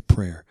say a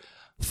prayer.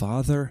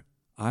 Father,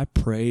 I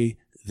pray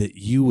that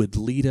you would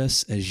lead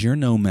us as your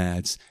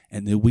nomads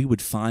and that we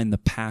would find the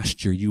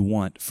pasture you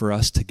want for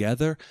us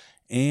together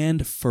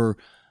and for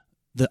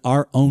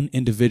our own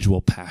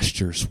individual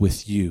pastures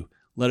with you.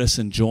 Let us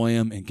enjoy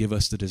them and give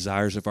us the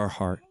desires of our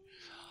heart.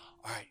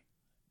 All right,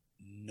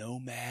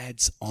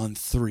 nomads on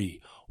 3.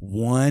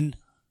 1,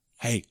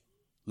 hey,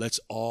 let's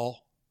all,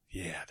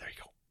 yeah, there you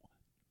go.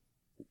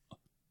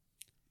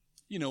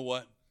 You know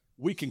what?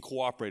 We can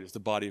cooperate as the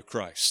body of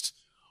Christ.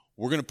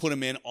 We're going to put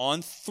them in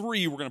on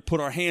 3. We're going to put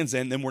our hands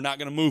in, then we're not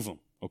going to move them.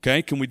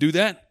 Okay? Can we do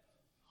that?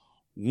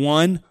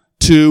 1,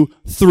 2,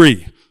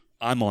 3.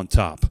 I'm on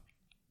top.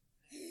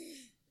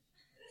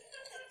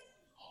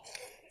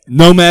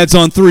 Nomads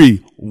on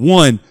 3.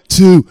 1,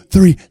 2,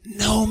 3.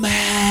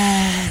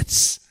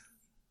 Nomads.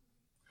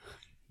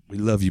 We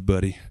love you,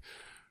 buddy.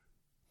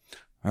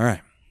 All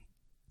right.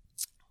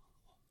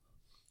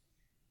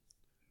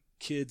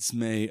 Kids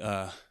may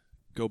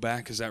go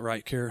back. Is that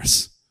right,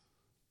 Karis?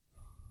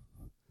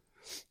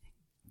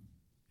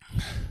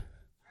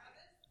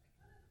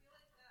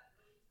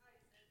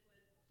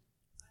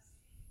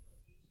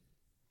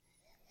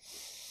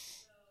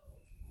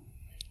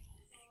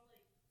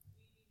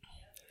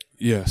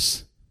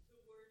 Yes.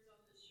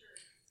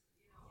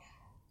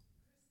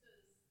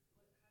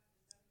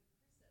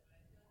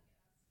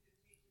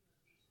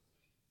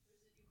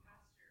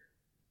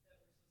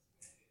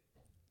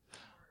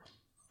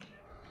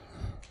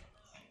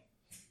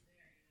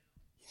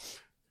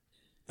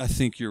 I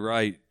think you're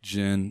right,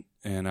 Jen,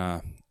 and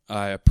I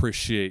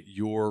appreciate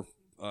your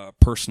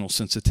personal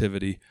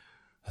sensitivity.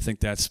 I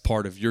think that's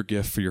part of your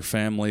gift for your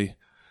family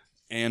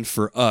and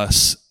for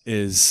us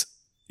is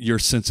your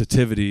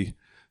sensitivity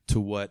to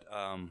what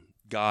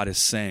God is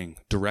saying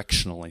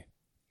directionally.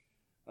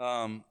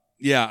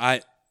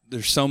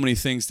 There's so many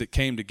things that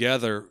came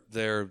together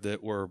there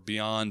that were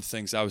beyond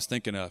things I was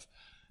thinking of.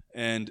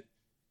 And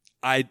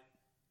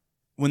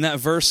when that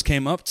verse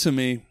came up to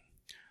me,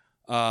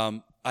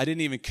 I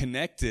didn't even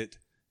connect it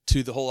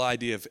to the whole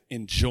idea of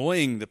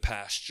enjoying the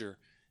pasture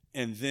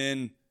and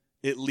then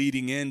it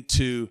leading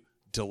into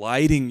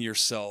delighting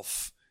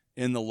yourself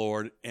in the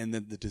Lord and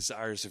then the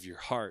desires of your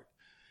heart.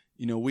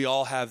 You know, we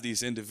all have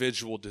these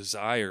individual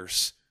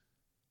desires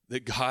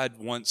that God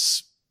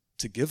wants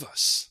to give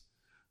us.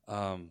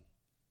 The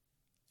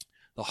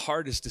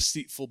heart is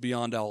deceitful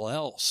beyond all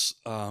else.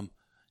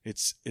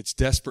 It's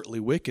desperately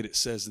wicked, it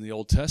says in the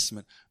Old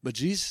Testament. But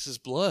Jesus'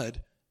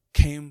 blood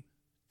came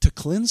to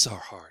cleanse our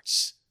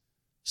hearts.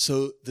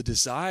 So the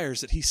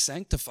desires that he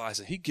sanctifies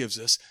and he gives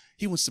us,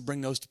 he wants to bring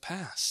those to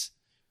pass.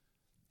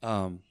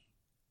 The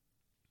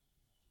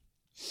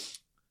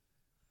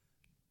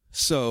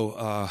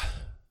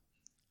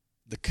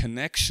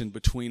connection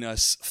between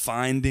us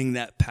finding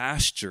that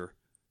pasture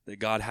that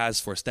God has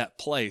for us, that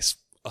place,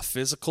 a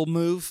physical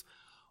move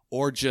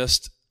or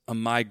just a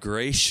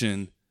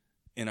migration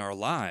in our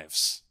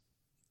lives,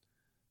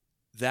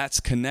 that's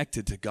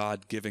connected to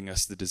God giving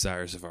us the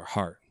desires of our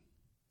heart.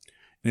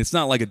 And it's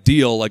not like a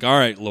deal, like, all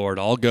right, Lord,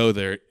 I'll go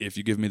there if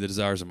you give me the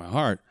desires of my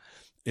heart.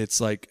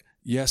 It's like,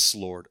 yes,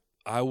 Lord,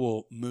 I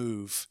will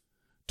move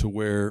to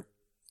where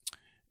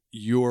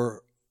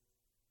your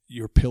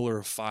pillar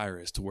of fire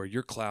is, to where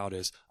your cloud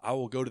is. I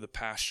will go to the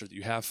pasture that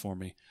you have for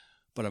me,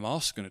 but I'm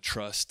also going to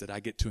trust that I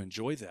get to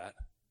enjoy that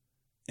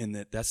and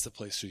that's the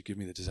place where you give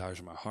me the desires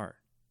of my heart.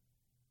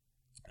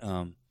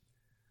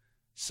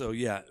 So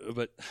yeah,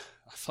 but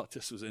I thought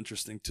this was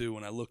interesting too.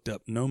 When I looked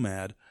up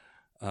nomad,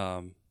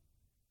 there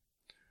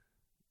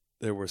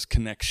was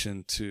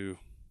connection to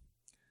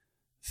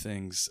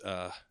things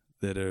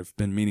that have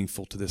been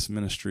meaningful to this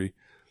ministry.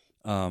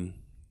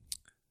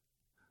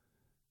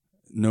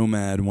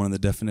 Nomad, one of the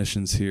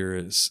definitions here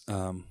is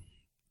a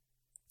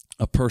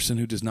person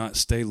who does not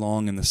stay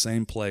long in the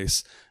same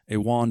place, a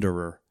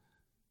wanderer.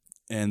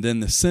 And then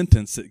the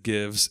sentence it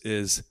gives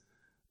is,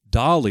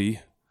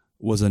 Dolly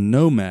was a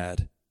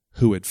nomad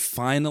who had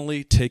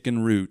finally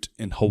taken root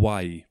in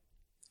Hawaii.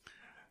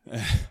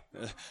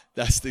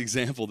 That's the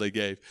example they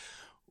gave,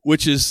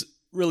 which is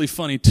really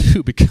funny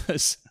too,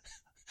 because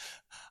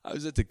I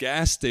was at the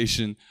gas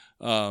station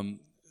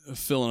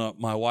filling up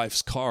my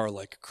wife's car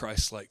like a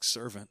Christ-like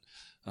servant.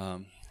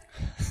 I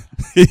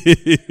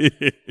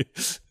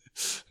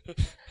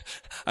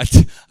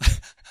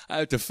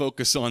have to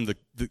focus on the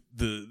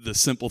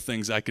simple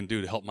things I can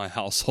do to help my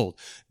household.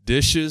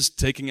 Dishes,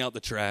 taking out the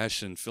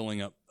trash, and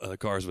filling up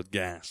cars with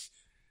gas.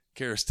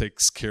 Karis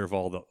takes care of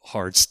all the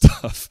hard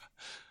stuff.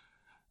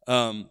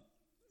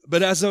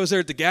 But as I was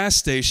there at the gas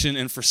station,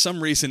 and for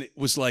some reason it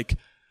was like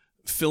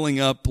filling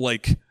up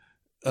like,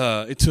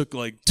 it took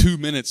like 2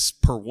 minutes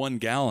per 1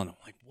 gallon. I'm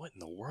like, what in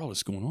the world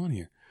is going on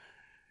here?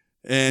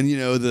 And,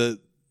 the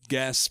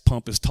gas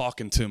pump is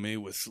talking to me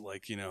with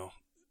like,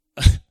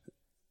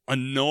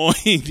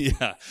 annoying.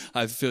 Yeah,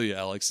 I feel you,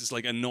 Alex. It's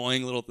like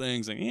annoying little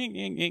things. Like,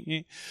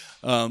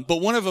 but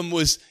one of them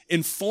was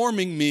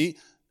informing me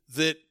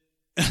that,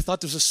 I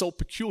thought this was so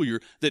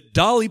peculiar, that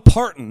Dolly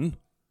Parton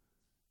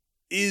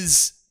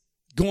is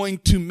going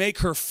to make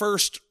her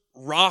first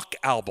rock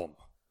album.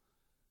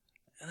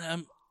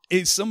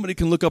 And somebody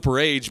can look up her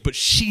age, but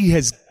she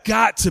has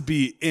got to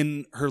be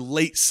in her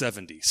late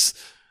 70s.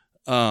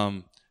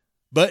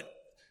 But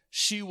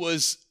she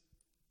was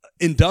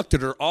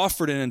inducted or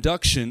offered an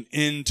induction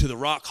into the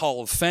Rock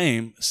Hall of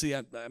Fame. See,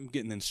 I'm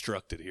getting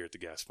instructed here at the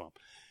gas pump.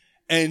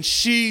 And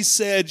she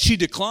said she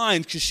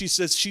declined because she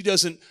says she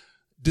doesn't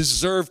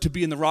deserve to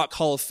be in the Rock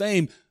Hall of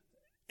Fame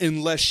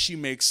unless she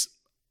makes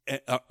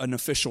an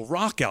official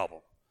rock album.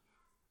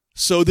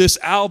 So this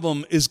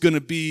album is going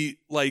to be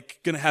going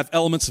to have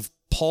elements of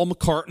Paul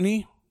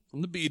McCartney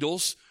from the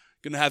Beatles,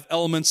 going to have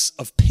elements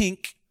of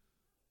Pink.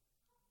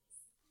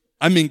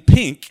 I mean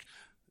Pink,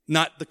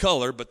 not the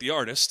color, but the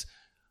artist,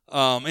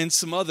 and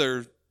some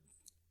other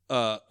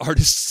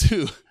artists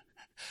too.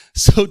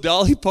 So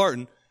Dolly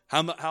Parton,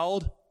 how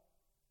old?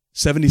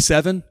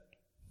 77?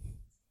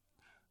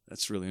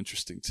 That's really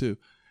interesting too.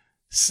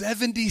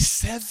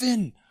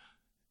 77!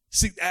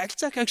 See,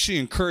 that actually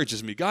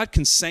encourages me. God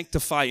can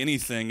sanctify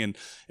anything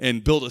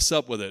and build us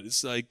up with it.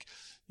 It's like,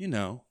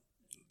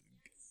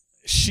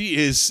 she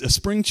is a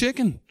spring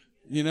chicken,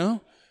 And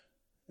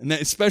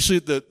that, especially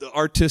the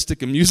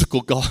artistic and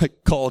musical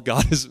call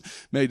God has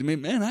made to me.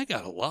 Man, I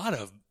got a lot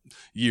of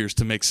years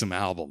to make some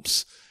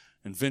albums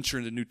and venture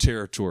into new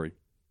territory.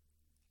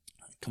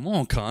 Come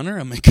on, Connor.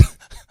 I mean,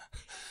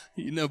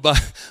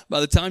 by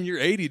the time you're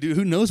 80, dude,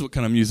 who knows what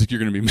kind of music you're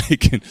going to be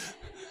making.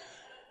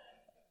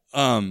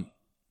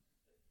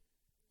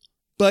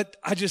 But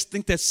I just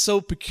think that's so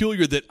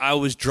peculiar that I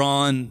was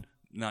but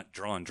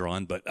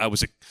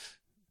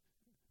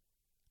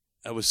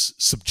I was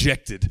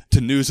subjected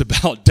to news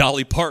about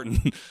Dolly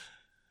Parton.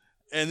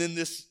 And then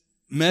this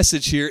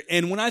message here.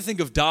 And when I think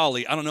of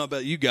Dolly, I don't know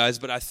about you guys,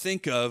 but I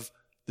think of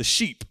the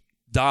sheep,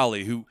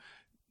 Dolly, who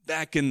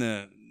back in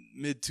the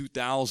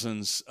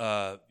mid-2000s,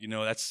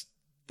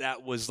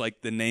 that was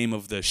like the name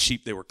of the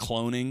sheep they were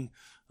cloning.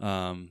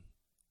 And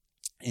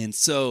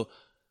so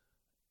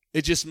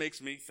it just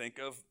makes me think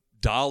of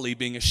Dolly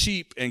being a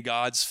sheep and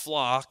God's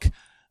flock,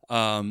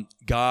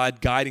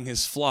 God guiding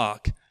his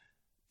flock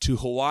to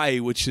Hawaii,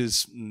 which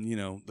is,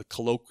 the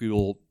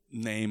colloquial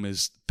name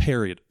is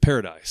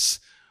paradise.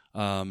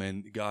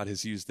 And God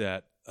has used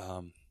that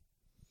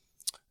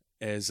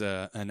as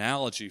an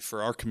analogy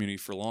for our community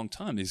for a long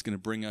time. He's going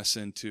to bring us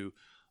into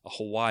a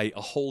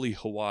holy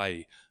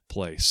Hawaii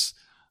place.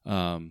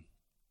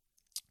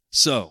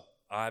 So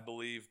I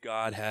believe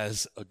God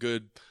has a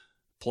good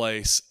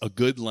place, a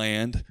good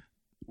land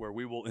where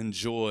we will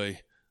enjoy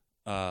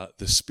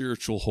the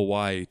spiritual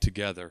Hawaii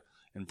together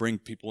and bring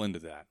people into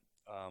that.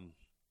 Was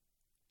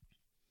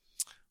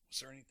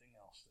there anything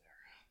else there?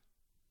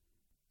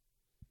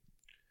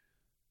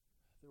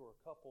 There were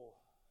a couple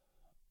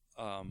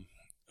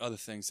other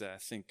things that I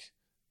think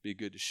be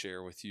good to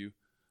share with you.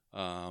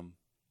 I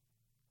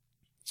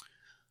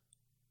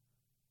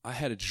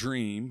had a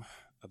dream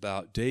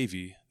about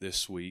Davey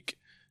this week,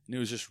 and it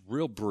was just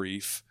real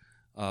brief.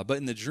 But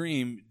in the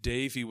dream,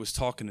 Davey was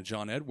talking to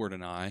John Edward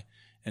and I,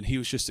 and he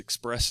was just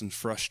expressing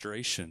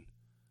frustration.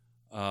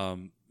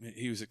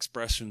 He was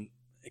expressing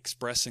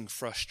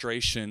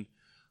frustration,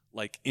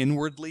 like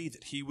inwardly,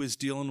 that he was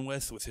dealing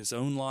with his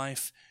own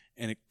life,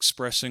 and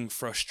expressing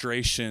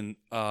frustration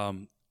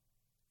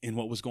in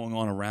what was going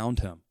on around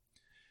him.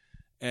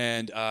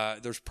 And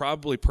there's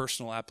probably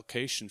personal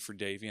application for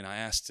Davey, and I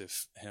asked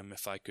him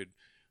if I could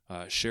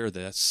share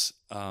this.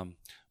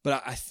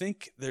 But I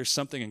think there's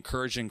something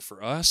encouraging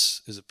for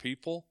us as a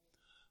people.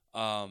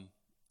 God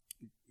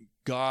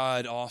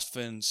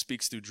often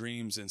speaks through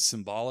dreams in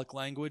symbolic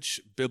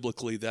language.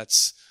 Biblically,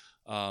 that's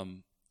a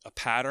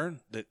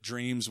pattern, that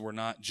dreams were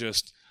not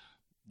just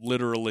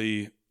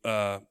literally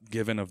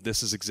given of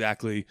this is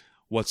exactly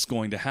what's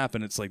going to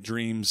happen. It's like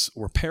dreams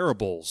were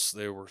parables.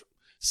 They were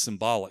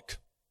symbolic.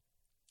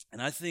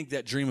 And I think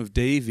that dream of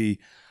Davy,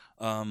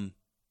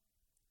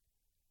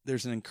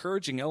 there's an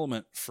encouraging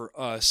element for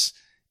us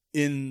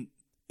in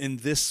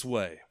this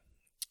way.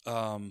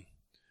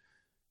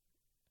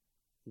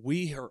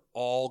 We are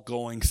all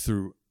going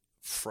through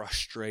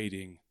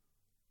frustrating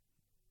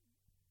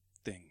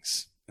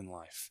things in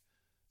life.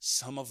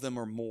 Some of them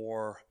are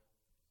more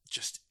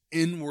just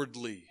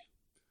inwardly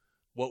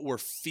what we're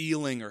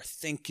feeling or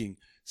thinking.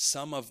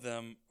 Some of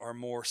them are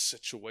more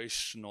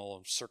situational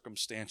and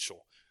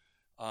circumstantial.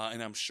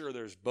 And I'm sure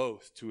there's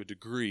both to a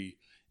degree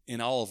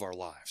in all of our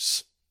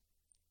lives.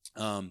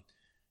 And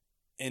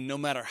no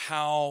matter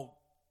how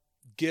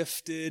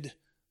gifted,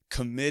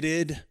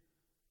 committed,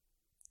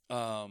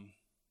 no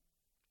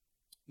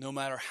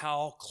matter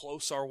how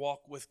close our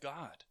walk with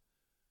God,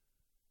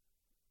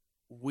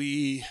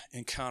 we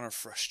encounter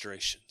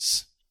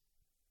frustrations.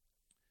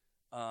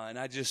 And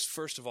I just,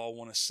 first of all,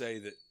 want to say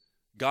that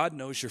God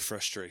knows your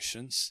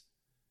frustrations,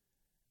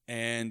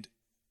 and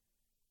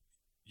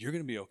you're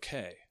going to be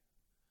okay.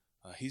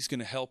 He's going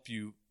to help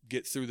you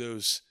get through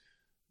those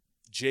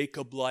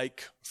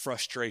Jacob-like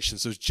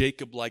frustrations, those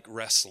Jacob-like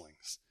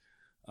wrestlings,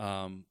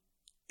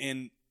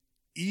 and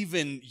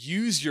even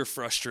use your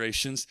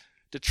frustrations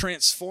to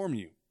transform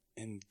you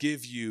and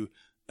give you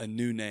a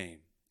new name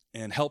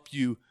and help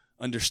you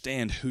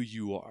understand who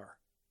you are.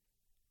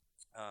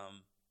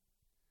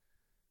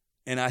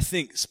 And I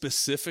think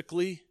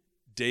specifically,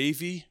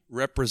 Davy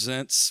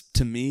represents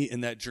to me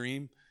in that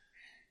dream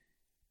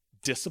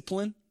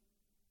discipline.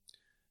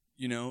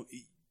 You know,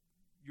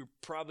 you're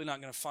probably not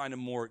going to find a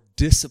more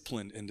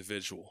disciplined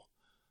individual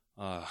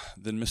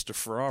than Mr.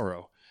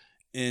 Ferraro,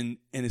 and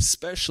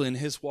especially in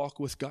his walk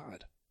with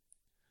God.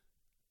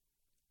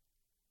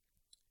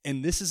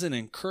 And this is an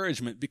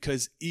encouragement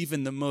because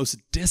even the most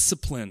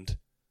disciplined,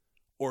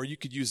 or you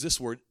could use this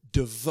word,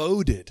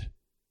 devoted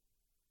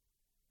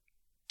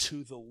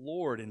to the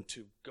Lord and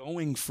to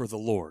going for the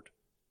Lord,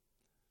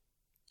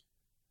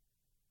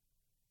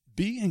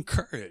 be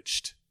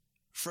encouraged.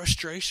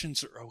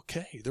 Frustrations are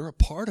okay. They're a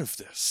part of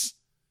this.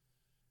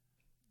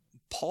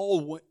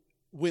 Paul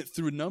went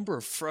through a number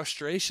of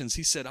frustrations.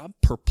 He said, I'm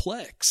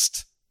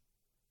perplexed.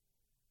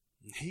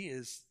 He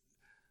is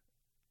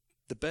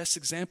the best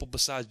example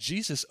besides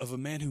Jesus of a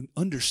man who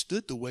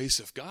understood the ways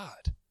of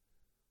God.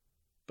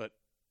 But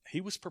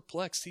he was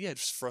perplexed. He had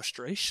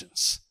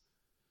frustrations.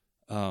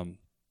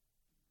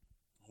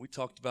 We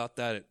talked about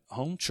that at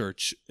home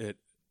church at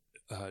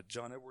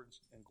John Edwards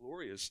and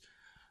Gloria's,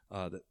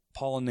 that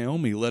Paul and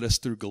Naomi led us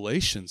through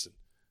Galatians. And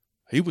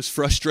he was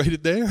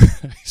frustrated there.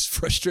 He's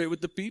frustrated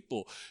with the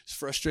people. He's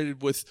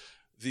frustrated with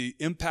the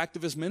impact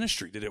of his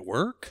ministry. Did it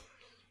work?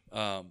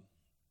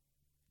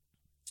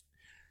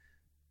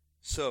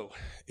 So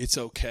it's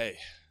okay.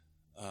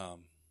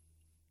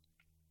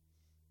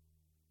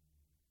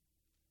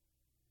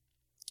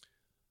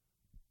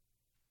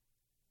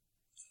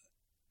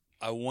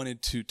 I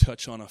wanted to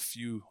touch on a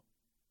few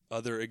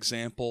other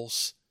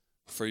examples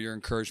for your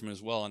encouragement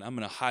as well, and I'm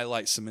going to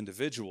highlight some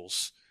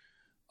individuals.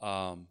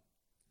 And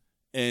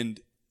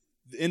the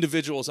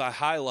individuals I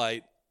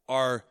highlight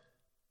are,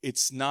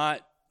 it's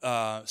not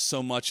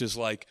so much as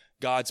like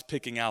God's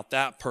picking out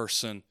that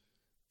person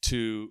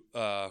to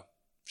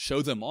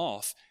show them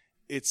off.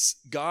 It's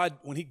God,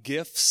 when he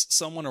gifts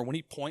someone or when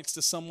he points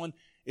to someone,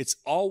 it's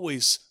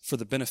always for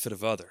the benefit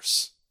of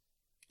others.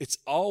 It's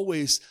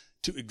always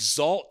to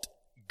exalt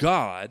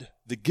God,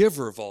 the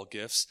giver of all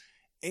gifts,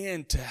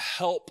 and to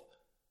help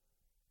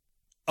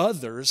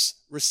others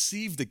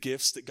receive the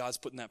gifts that God's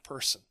put in that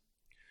person.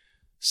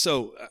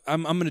 So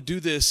I'm going to do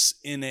this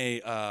in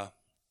a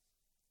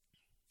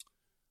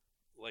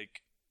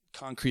like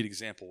concrete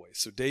example way.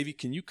 So Davey,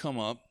 can you come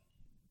up?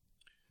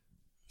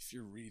 If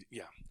you're reading,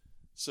 yeah.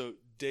 So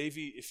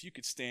Davey, if you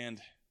could stand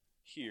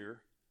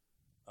here,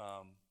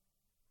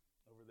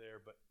 over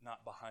there, but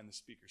not behind the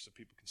speaker, so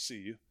people can see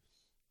you.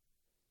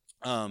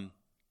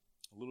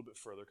 A little bit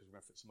further because we're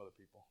going to fit some other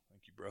people.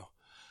 Thank you, bro.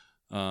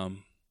 I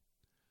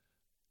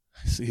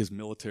see his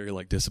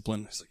military-like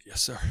discipline. He's like, yes,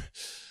 sir.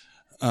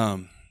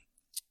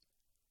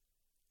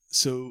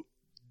 So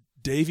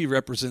Davey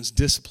represents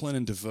discipline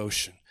and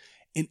devotion.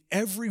 And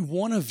every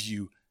one of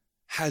you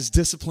has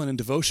discipline and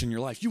devotion in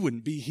your life. You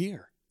wouldn't be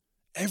here.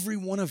 Every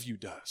one of you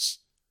does.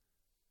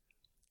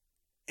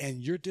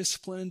 And your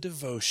discipline and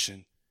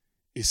devotion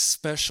is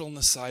special in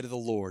the sight of the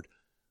Lord.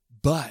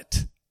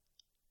 But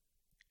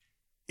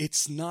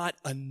it's not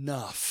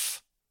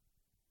enough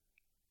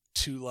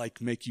to like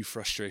make you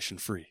frustration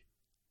free.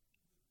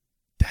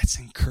 That's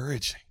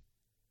encouraging.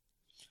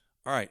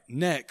 All right,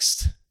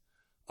 next.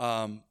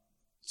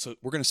 So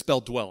we're going to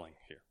spell dwelling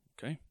here,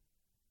 okay?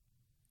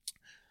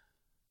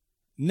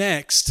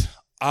 Next,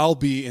 I'll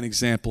be an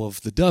example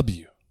of the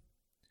W,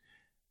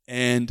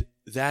 and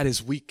that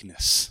is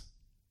weakness.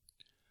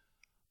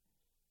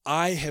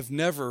 I have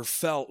never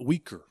felt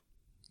weaker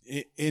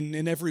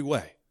in every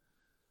way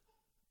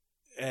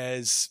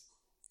as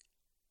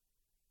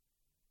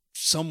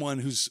someone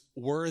who's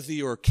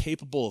worthy or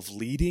capable of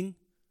leading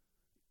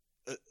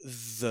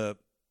the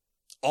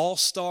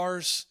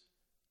all-stars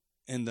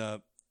and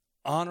the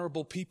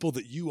honorable people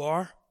that you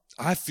are.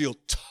 I feel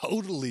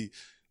totally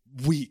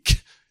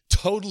weak,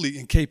 totally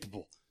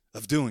incapable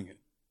of doing it.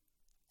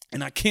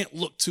 And I can't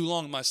look too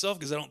long at myself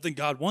because I don't think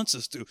God wants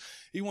us to.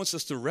 He wants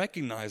us to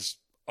recognize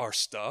our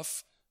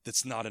stuff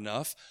that's not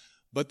enough.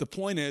 But the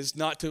point is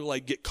not to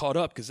get caught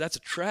up, because that's a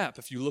trap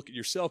if you look at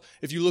yourself.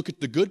 If you look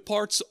at the good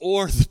parts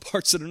or the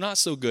parts that are not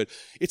so good,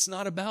 it's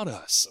not about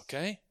us,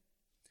 okay?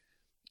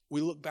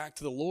 We look back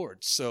to the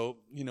Lord. So,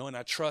 and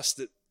I trust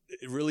that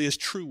it really is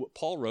true what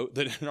Paul wrote,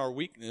 that in our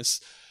weakness,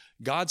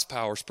 God's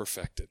power is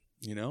perfected,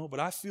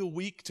 But I feel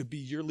weak to be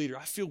your leader.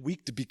 I feel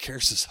weak to be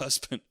Karis's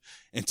husband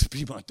and to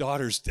be my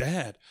daughter's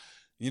dad,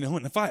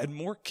 And if I had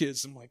more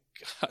kids, I'm like,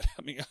 God,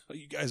 how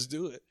you guys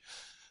do it?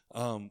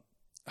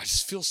 I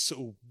just feel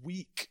so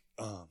weak.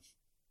 And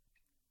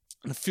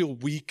I feel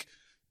weak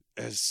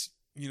as,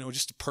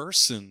 just a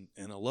person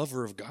and a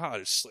lover of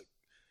God. It's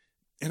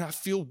and I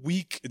feel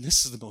weak, and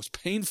this is the most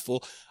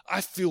painful,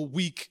 I feel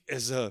weak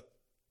as a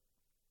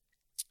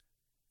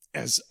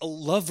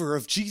lover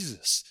of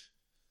Jesus.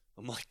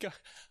 I'm like, God,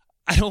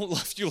 I don't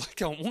love you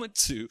like I want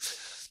to.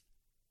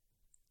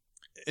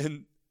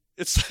 And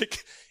it's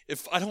like,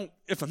 if I'm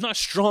not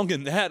strong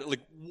in that,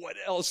 what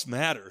else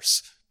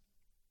matters?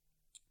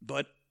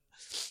 But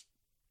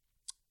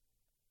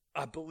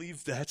I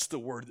believe that's the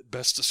word that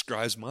best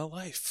describes my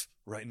life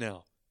right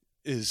now,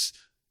 is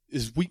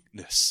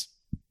weakness.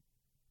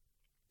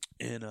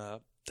 And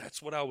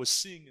that's what I was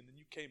seeing, and then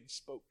you came and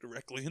spoke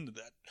directly into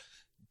that,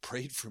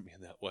 prayed for me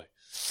in that way.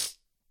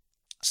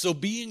 So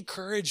be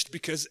encouraged,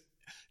 because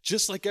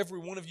just like every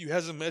one of you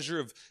has a measure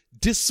of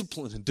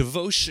discipline and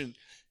devotion,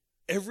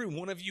 every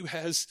one of you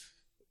has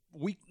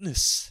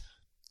weakness.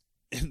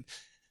 And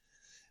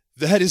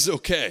that is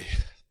okay,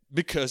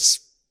 because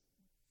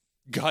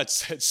God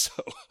said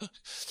so.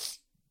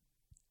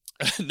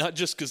 Not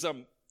just because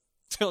I'm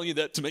telling you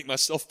that to make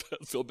myself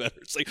feel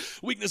better. It's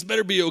weakness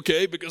better be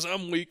okay because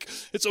I'm weak.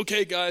 It's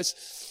okay,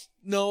 guys.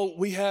 No,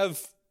 we have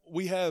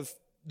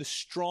the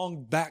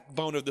strong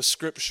backbone of the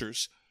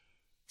scriptures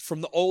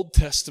from the Old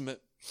Testament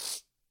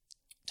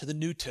to the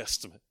New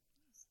Testament.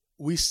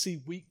 We see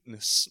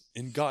weakness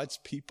in God's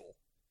people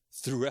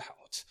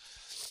throughout.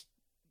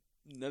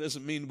 That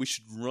doesn't mean we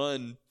should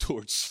run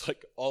towards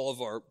all of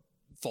our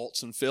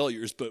faults and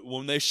failures, but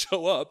when they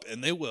show up,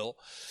 and they will,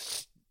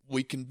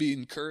 we can be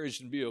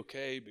encouraged and be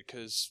okay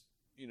because,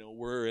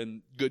 we're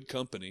in good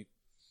company.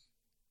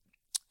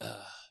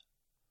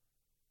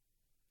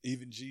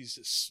 Even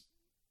Jesus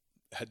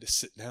had to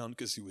sit down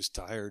because he was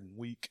tired and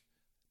weak.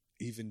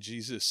 Even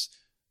Jesus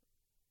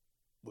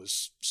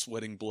was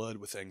sweating blood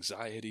with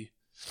anxiety.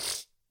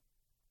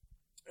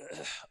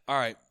 All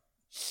right.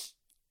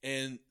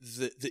 And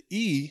the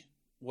E,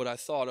 what I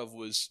thought of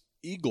was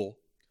eagle.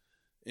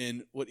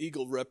 And what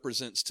eagle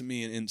represents to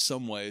me in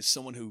some ways,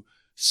 someone who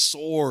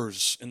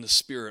soars in the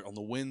Spirit on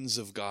the winds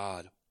of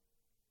God.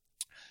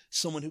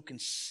 Someone who can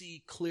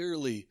see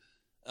clearly.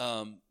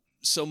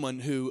 Someone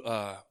who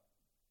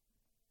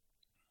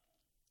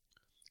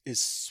is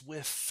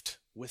swift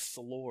with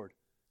the Lord.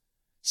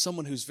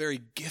 Someone who's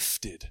very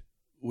gifted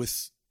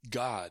with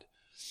God.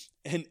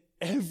 And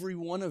every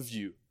one of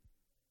you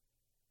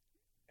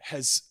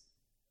has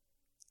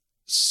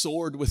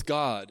soared with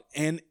God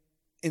and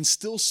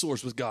still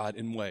soars with God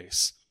in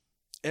ways.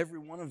 Every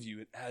one of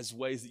you has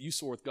ways that you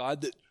soar with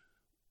God that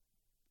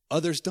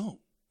others don't.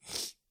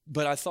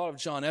 But I thought of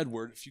John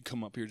Edward, if you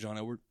come up here, John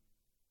Edward,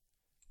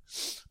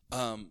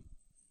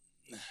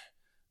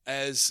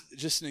 as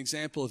just an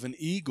example of an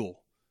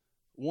eagle,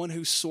 one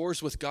who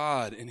soars with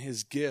God in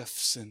his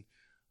gifts and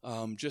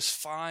just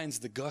finds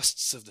the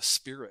gusts of the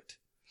Spirit.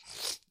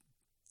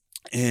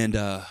 And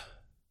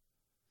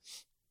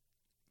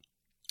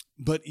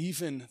but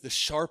even the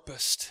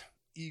sharpest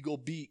eagle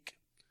beak,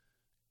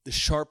 the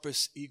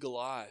sharpest eagle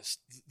eyes,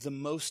 the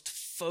most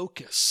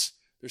focus.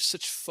 There's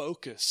such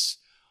focus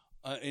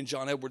in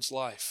John Edward's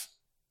life.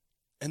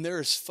 And there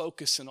is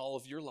focus in all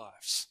of your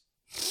lives.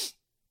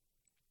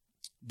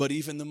 But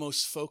even the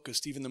most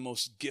focused, even the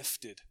most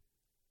gifted,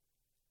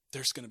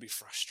 there's going to be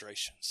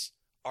frustrations.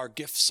 Our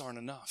gifts aren't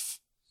enough.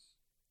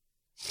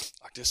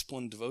 Our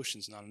discipline and devotion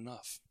is not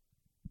enough.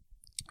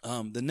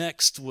 The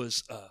next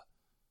was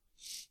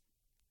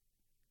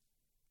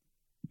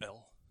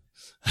L.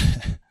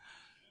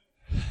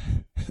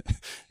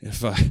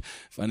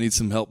 If I need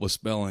some help with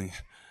spelling,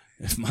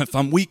 if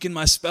I'm weak in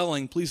my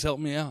spelling, please help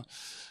me out.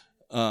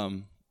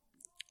 The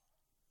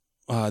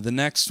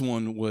next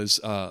one was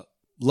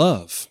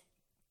love,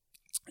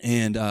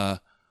 and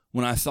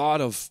when I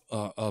thought of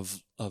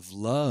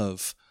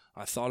love,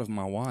 I thought of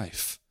my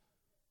wife.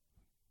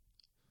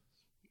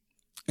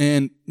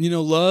 And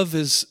love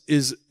is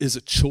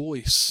a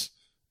choice.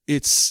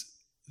 It's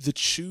the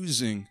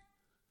choosing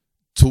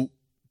to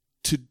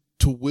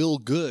will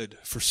good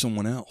for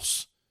someone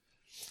else.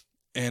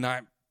 And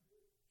I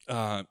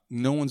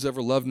no one's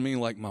ever loved me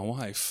like my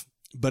wife.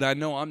 But I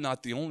know I'm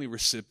not the only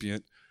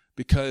recipient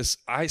because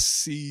I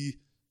see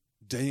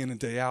day in and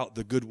day out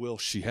the goodwill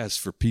she has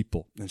for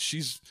people. And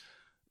she's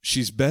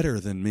better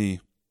than me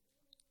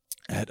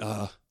at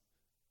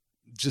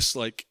just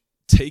like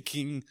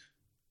taking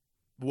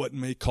what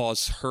may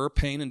cause her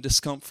pain and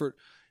discomfort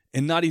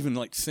and not even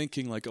like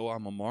thinking like, oh,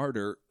 I'm a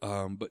martyr,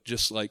 but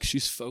just like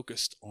she's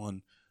focused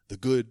on the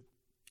good,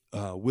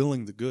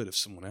 willing the good of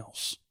someone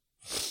else.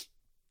 What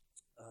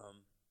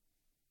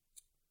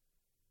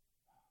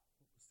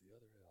was the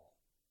other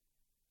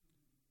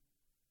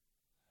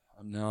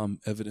L? Now I'm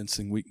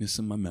evidencing weakness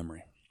in my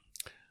memory.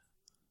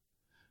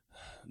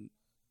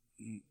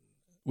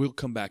 We'll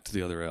come back to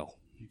the other L,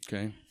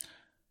 okay?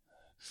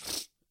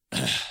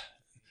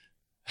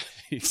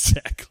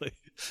 Exactly.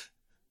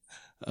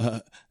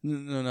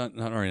 No,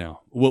 not right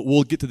now.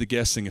 We'll get to the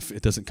guessing if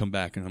it doesn't come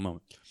back in a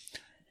moment.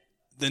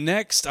 The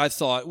next I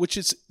thought,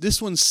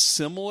 this one's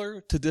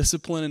similar to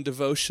discipline and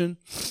devotion,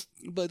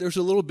 but there's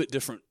a little bit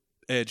different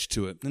edge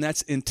to it, and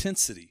that's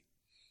intensity.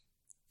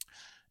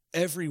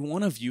 Every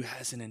one of you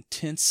has an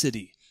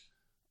intensity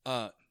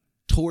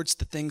towards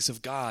the things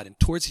of God and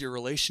towards your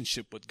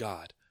relationship with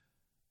God.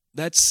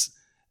 There's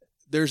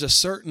a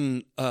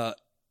certain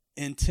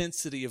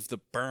intensity of the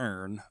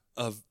burn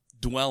of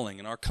dwelling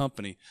in our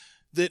company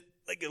that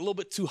like a little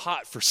bit too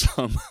hot for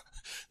some.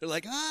 They're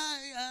like,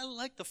 I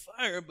like the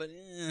fire, but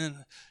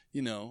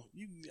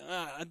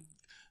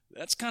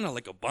that's kind of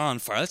like a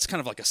bonfire. That's kind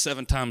of like a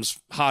 7 times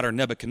hotter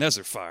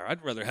Nebuchadnezzar fire.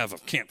 I'd rather have a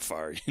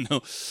campfire,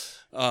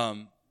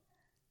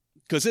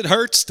 because it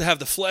hurts to have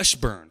the flesh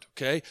burned.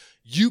 Okay,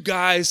 you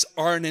guys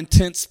are an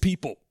intense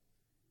people,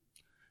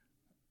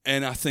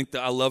 and I think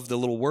that I love the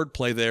little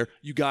wordplay there.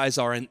 You guys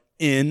are an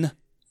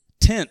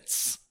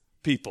intense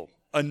people.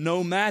 A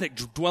nomadic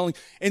dwelling.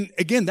 And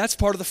again, that's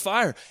part of the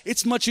fire.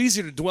 It's much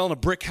easier to dwell in a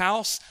brick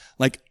house.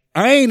 Like,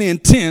 I ain't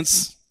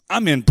intense.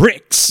 I'm in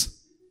bricks.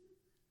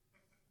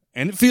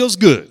 And it feels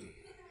good.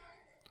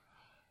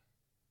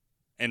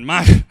 And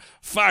my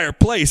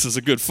fireplace is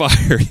a good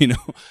fire,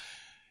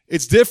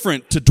 It's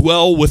different to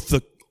dwell with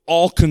the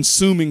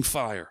all-consuming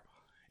fire.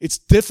 It's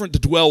different to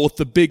dwell with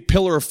the big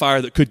pillar of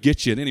fire that could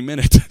get you at any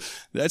minute.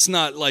 That's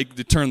not like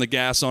to turn the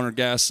gas on or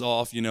gas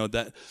off,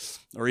 that,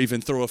 or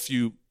even throw a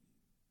few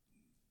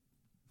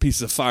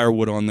pieces of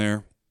firewood on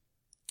there.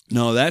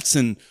 No, that's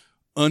an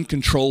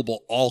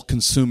uncontrollable,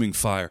 all-consuming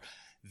fire.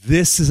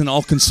 This is an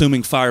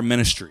all-consuming fire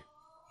ministry.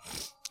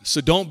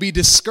 So don't be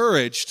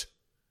discouraged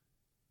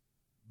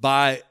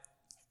by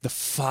the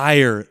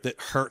fire that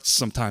hurts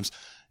sometimes.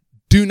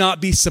 Do not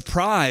be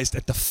surprised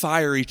at the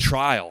fiery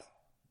trial,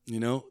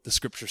 the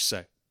scriptures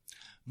say.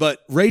 But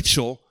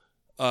Rachel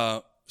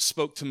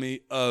spoke to me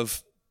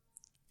of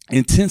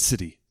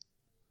intensity.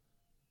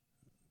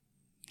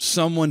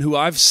 Someone who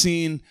I've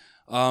seen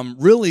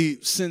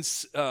really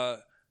since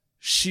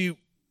she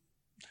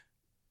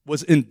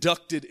was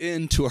inducted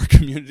into our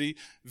community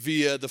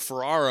via the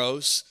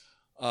Ferraros,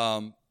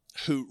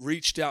 who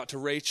reached out to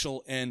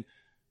Rachel, and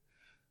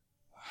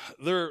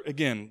they're a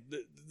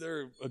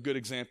good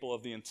example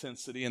of the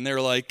intensity, and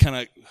they're like kind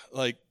of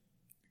like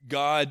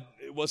God.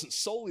 It wasn't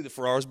solely the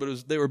Ferraros,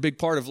 but they were a big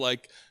part of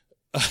like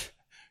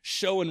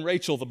showing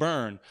Rachel the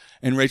burn,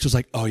 and Rachel's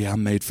like, oh yeah,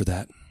 I'm made for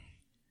that,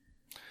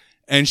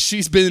 and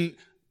she's been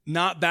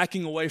not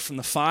backing away from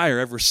the fire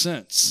ever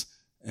since.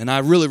 And I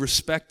really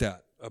respect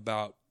that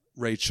about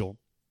Rachel.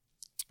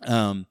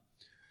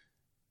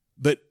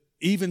 But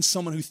even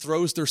someone who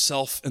throws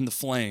themselves in the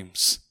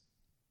flames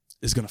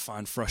is going to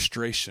find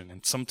frustration,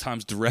 and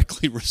sometimes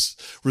directly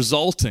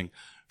resulting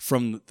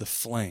from the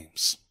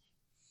flames.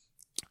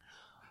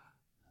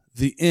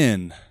 The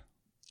N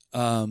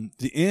to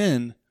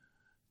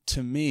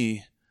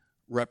me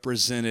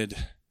represented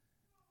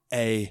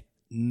a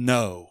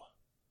no.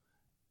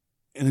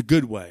 In a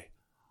good way.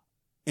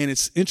 And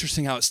it's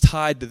interesting how it's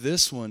tied to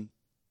this one.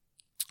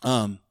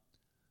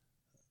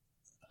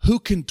 Who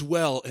can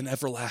dwell in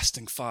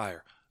everlasting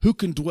fire? Who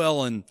can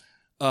dwell in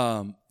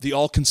the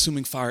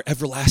all-consuming fire,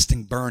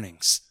 everlasting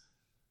burnings?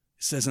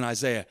 It says in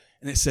Isaiah,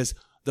 and it says,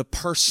 the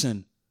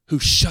person who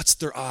shuts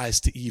their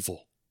eyes to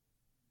evil.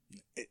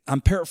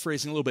 I'm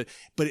paraphrasing a little bit,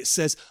 but it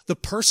says the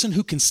person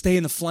who can stay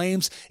in the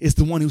flames is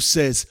the one who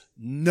says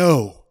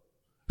no,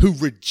 who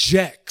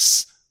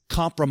rejects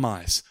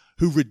compromise,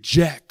 who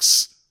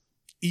rejects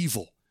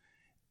evil.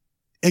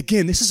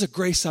 Again, this is a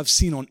grace I've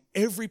seen on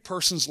every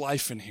person's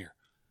life in here.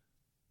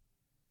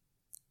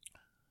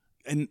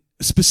 And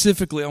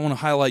specifically, I want to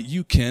highlight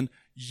you, Ken.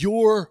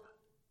 Your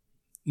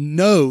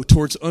no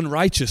towards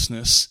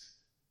unrighteousness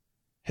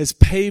has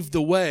paved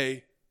the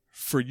way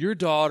for your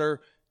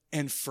daughter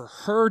and for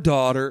her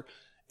daughter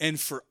and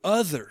for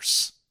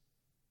others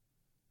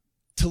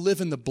to live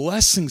in the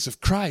blessings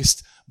of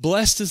Christ.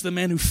 Blessed is the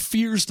man who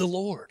fears the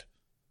Lord.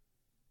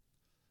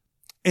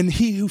 And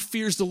he who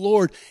fears the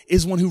Lord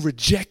is one who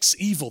rejects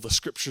evil, the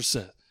scripture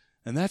says.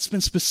 And that's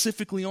been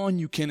specifically on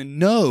you, Ken, and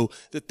know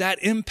that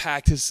that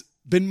impact has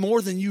been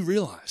more than you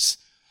realize.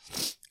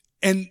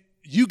 And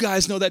you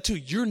guys know that too.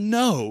 Your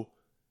no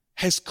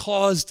has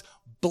caused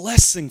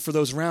blessing for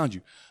those around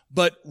you.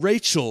 But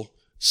Rachel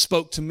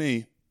spoke to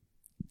me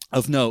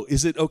of, no,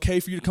 is it okay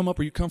for you to come up?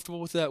 Are you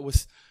comfortable with that?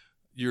 With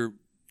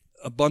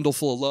a bundle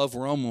full of love?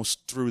 We're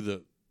almost through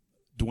the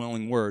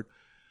dwelling word.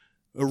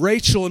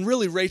 Rachel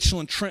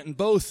and Trenton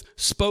both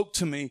spoke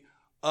to me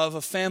of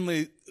a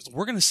family.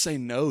 We're going to say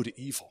no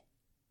to evil.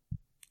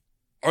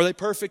 Are they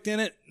perfect in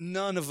it?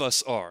 None of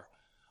us are.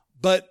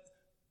 But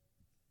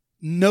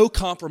no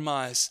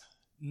compromise,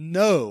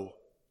 no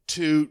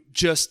to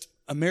just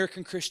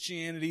American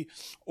Christianity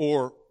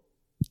or,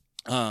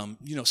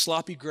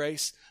 sloppy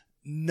grace.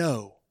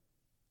 No.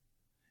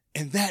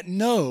 And that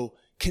no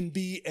can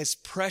be as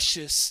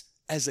precious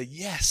as a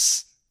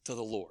yes to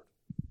the Lord.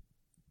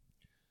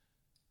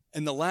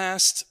 And the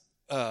last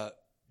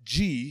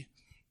G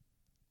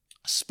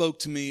spoke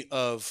to me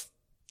of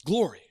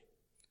glory.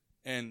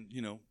 And,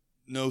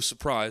 no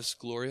surprise,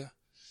 Gloria.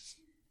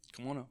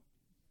 Come on up.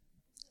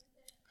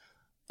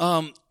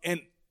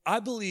 And I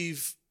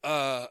believe,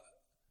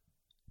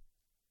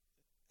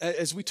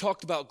 as we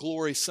talked about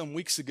glory some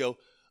weeks ago,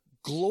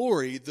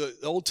 glory, the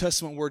Old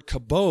Testament word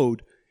kabod,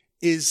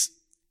 it's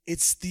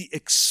the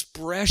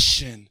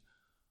expression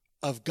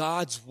of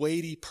God's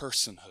weighty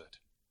personhood.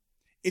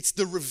 It's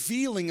the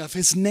revealing of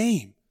his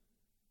name.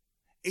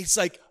 It's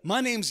like,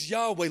 my name's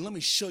Yahweh. Let me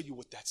show you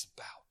what that's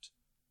about.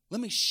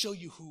 Let me show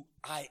you who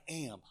I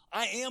am.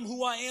 I am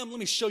who I am. Let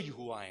me show you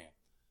who I am.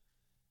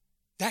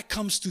 That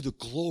comes through the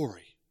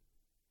glory.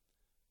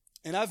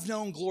 And I've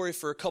known Gloria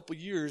for a couple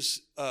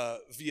years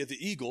via the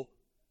Eagle.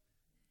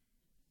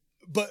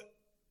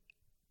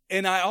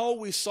 And I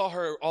always saw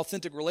her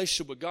authentic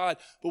relationship with God.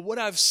 But what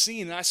I've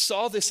seen, and I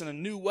saw this in a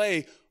new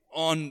way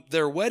on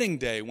their wedding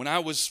day when I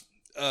was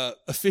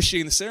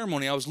officiating the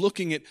ceremony, I was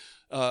looking at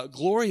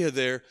Gloria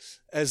there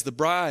as the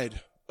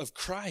bride of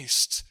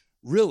Christ,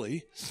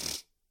 really,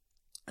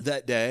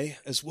 that day,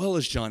 as well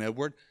as John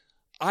Edward.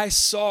 I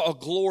saw a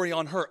glory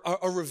on her,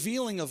 a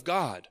revealing of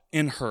God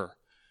in her.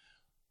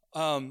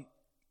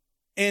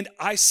 And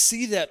I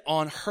see that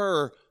on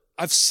her.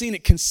 I've seen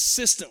it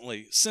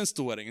consistently since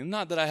the wedding. And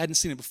not that I hadn't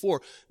seen it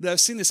before, but I've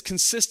seen this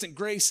consistent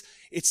grace.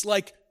 It's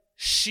like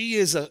she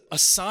is a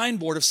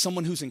signboard of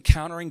someone who's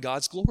encountering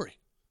God's glory.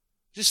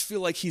 I just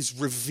feel like he's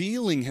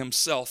revealing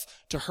himself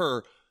to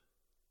her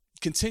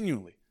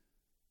continually.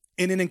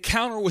 In an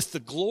encounter with the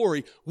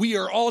glory, we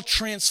are all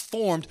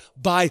transformed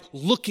by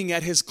looking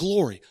at his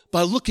glory,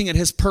 by looking at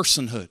his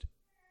personhood,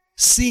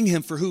 seeing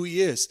him for who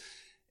he is.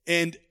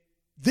 And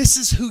this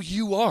is who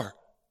you are.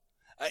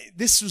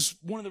 This was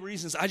one of the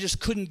reasons I just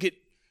couldn't get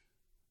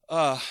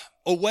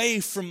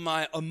away from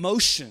my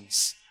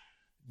emotions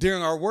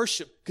during our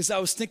worship, because I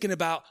was thinking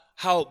about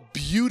how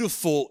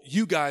beautiful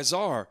you guys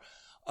are.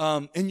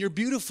 And you're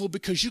beautiful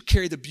because you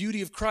carry the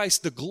beauty of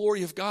Christ, the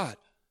glory of God.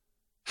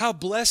 How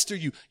blessed are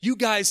you? You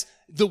guys,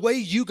 the way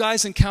you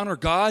guys encounter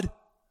God,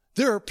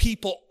 there are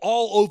people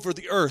all over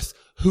the earth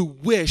who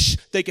wish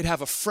they could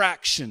have a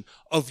fraction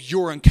of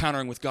your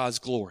encountering with God's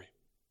glory.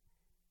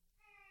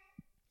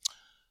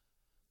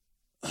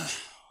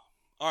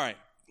 All right,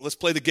 let's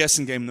play the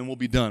guessing game and then we'll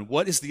be done.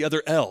 What is the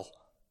other L?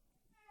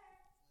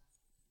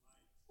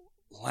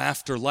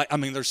 Laughter, light. I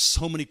mean, there's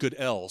so many good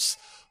L's.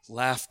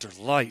 Laughter,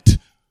 light.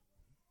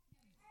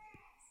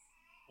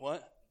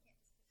 What?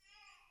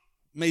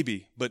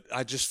 Maybe, but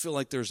I just feel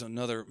like there's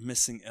another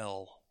missing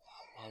L.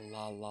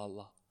 La, la, la,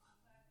 la.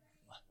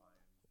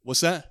 What's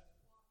that?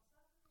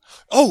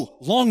 Oh,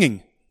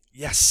 longing.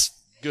 Yes,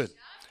 good.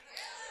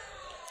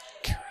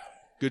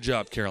 Good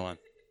job, Caroline.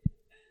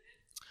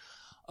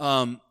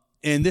 And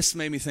this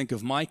made me think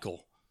of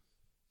Michael.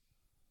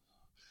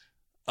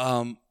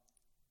 And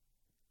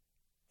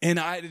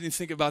I didn't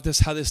think about this,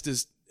 how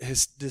this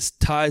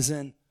ties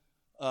in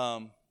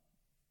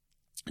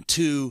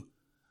to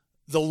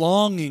the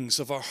longings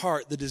of our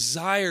heart, the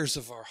desires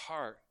of our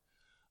heart.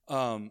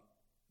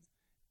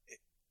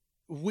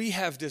 We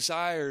have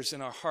desires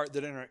in our heart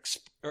that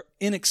are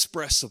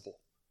inexpressible.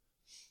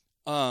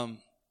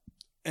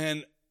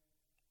 And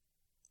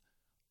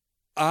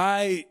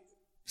I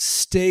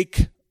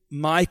stake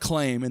my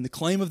claim and the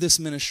claim of this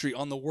ministry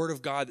on the Word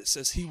of God that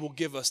says he will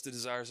give us the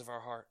desires of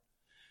our heart.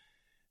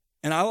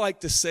 And I like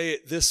to say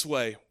it this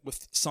way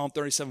with Psalm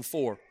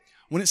 37:4.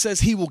 When it says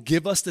he will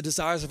give us the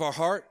desires of our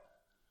heart,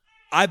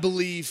 I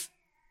believe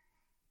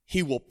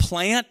he will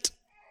plant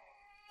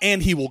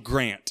and he will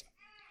grant.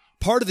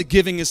 Part of the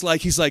giving is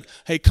like, he's like,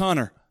 hey,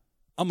 Connor,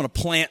 I'm going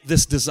to plant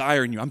this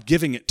desire in you. I'm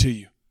giving it to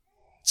you.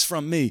 It's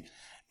from me.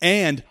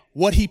 And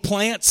what he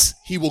plants,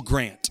 he will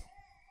grant.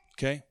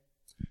 Okay?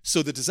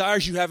 So the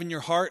desires you have in your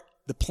heart,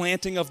 the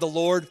planting of the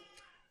Lord,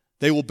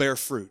 they will bear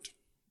fruit.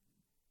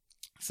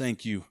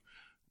 Thank you,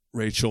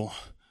 Rachel.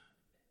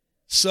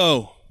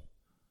 So,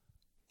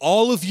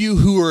 all of you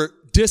who are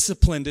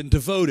disciplined and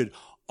devoted,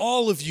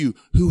 all of you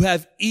who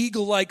have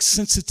eagle-like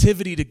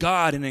sensitivity to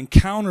God and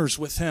encounters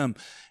with him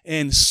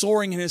and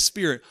soaring in his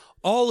spirit,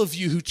 all of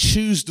you who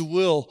choose to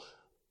will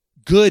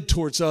good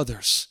towards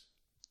others,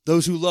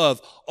 those who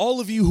love, all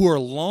of you who are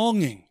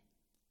longing,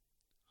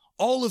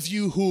 all of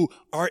you who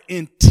are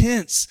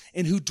intense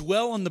and who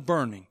dwell on the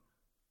burning,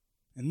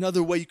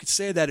 Another way you could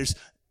say that is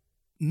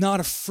not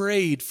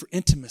afraid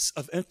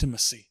of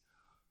intimacy.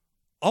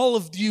 All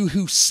of you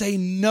who say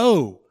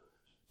no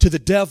to the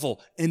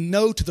devil and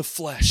no to the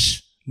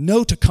flesh,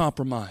 no to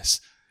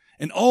compromise,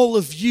 and all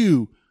of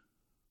you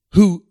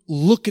who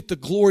look at the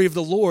glory of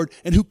the Lord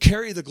and who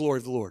carry the glory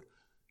of the Lord,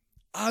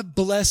 I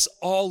bless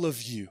all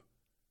of you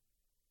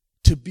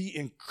to be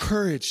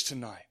encouraged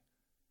tonight.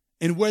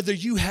 And whether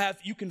you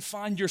can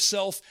find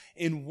yourself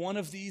in one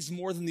of these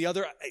more than the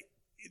other,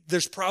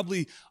 there's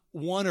probably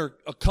one or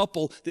a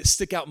couple that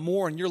stick out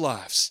more in your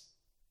lives.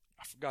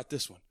 I forgot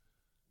this one.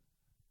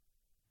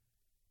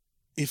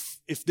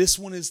 If this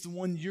one is the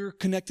one you're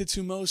connected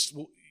to most,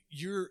 well,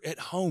 you're at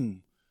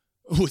home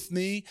with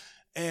me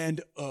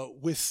and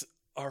with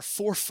our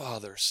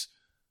forefathers,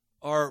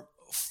 our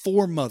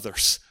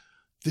foremothers.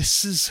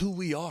 This is who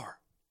we are.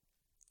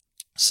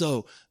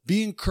 So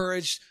be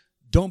encouraged.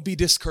 Don't be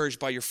discouraged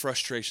by your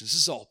frustrations.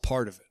 This is all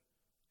part of it,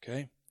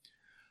 okay?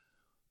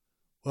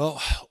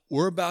 Well,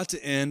 we're about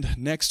to end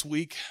next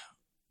week.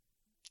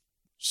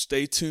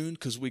 Stay tuned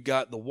because we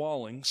got the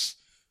Wallings,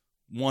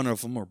 one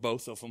of them or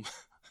both of them.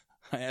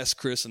 I asked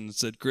Chris and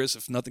said, Chris,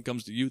 if nothing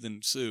comes to you, then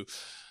Sue.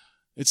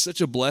 It's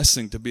such a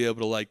blessing to be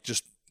able to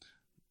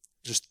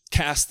just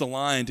cast the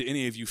line to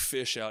any of you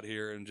fish out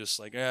here and just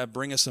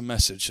bring us a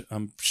message.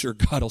 I'm sure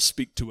God will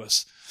speak to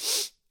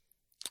us.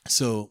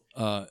 So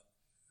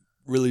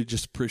really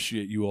just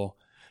appreciate you all.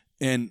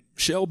 And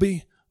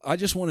Shelby, I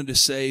just wanted to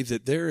say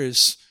that there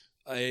is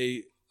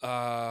the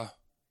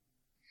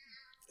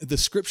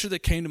scripture that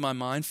came to my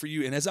mind for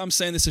you. And as I'm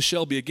saying this to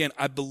Shelby again,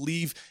 I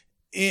believe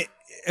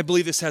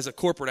this has a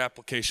corporate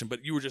application,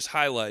 but you were just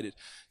highlighted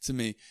to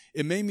me.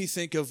 It made me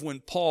think of when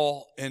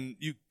Paul, and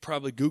you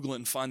probably Google it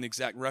and find the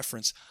exact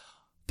reference.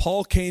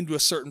 Paul came to a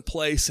certain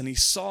place and he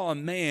saw a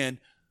man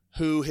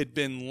who had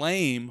been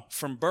lame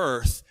from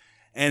birth.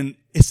 And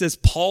it says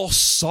Paul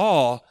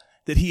saw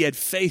that he had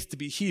faith to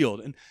be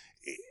healed. And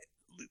it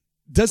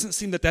doesn't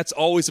seem that that's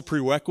always a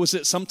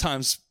prerequisite.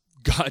 Sometimes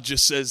God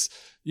just says,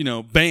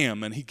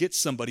 bam, and he gets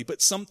somebody.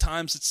 But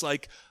sometimes it's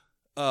like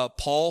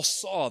Paul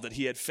saw that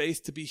he had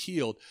faith to be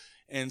healed.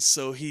 And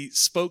so he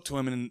spoke to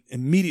him and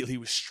immediately he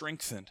was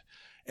strengthened.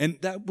 And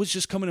that was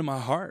just coming to my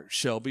heart,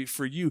 Shelby,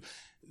 for you.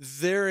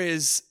 There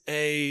is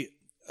a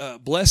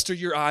blessed are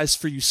your eyes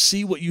for you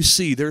see what you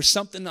see. There's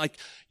something like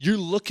you're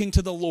looking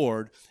to the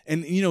Lord.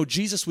 And,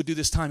 Jesus would do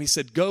this time. He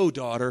said, go,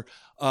 daughter.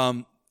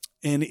 And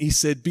he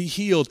said, be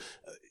healed.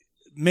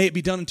 May it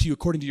be done unto you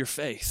according to your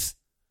faith.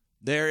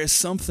 There is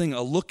something,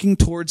 a looking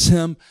towards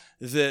him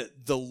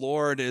that the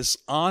Lord is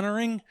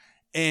honoring,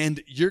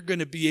 and you're going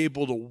to be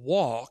able to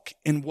walk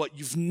in what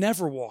you've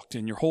never walked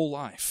in your whole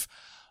life.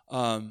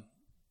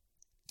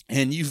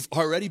 And you've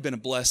already been a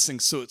blessing,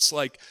 so it's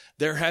like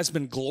there has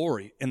been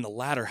glory in the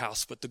latter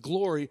house, but the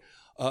glory,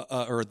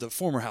 or the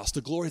former house,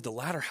 the glory of the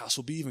latter house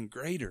will be even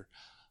greater.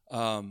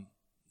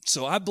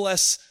 So I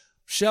bless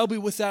Shelby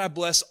with that. I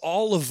bless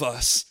all of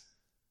us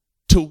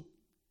to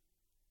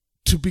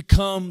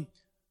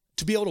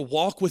be able to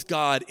walk with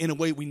God in a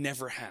way we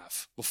never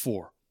have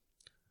before,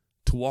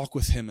 to walk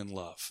with him in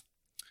love.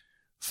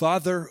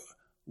 Father,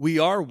 we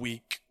are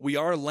weak. We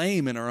are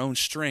lame in our own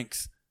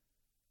strength.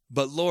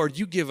 But Lord,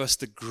 you give us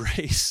the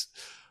grace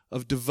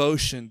of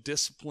devotion,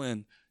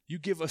 discipline. You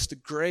give us the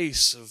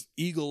grace of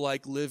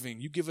eagle-like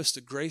living. You give us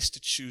the grace to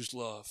choose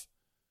love.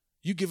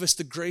 You give us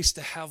the grace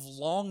to have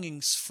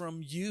longings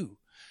from you.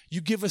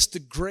 You give us the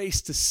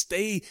grace to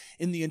stay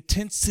in the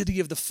intensity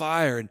of the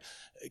fire and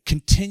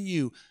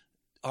continue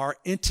our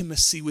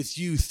intimacy with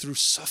you through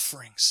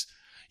sufferings.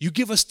 You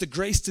give us the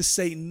grace to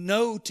say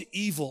no to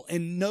evil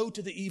and no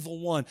to the evil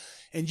one.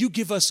 And you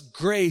give us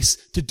grace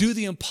to do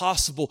the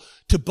impossible,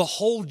 to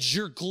behold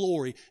your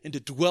glory and to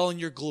dwell in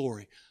your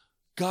glory.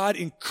 God,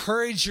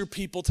 encourage your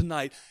people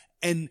tonight.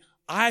 And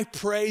I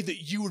pray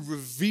that you would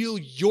reveal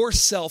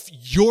yourself,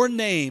 your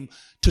name,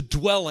 to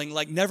dwelling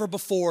like never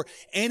before.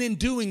 And in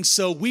doing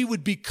so, we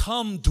would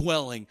become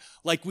dwelling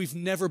like we've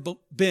never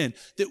been.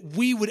 That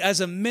we would,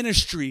 as a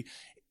ministry,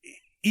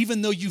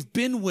 even though you've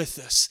been with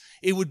us,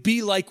 it would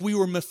be like we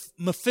were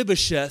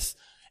Mephibosheth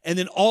and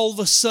then all of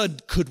a sudden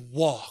could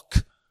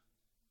walk.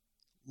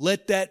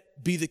 Let that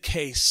be the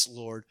case,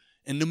 Lord.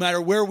 And no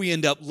matter where we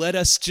end up, let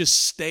us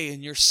just stay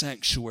in your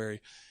sanctuary.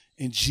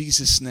 In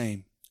Jesus'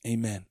 name,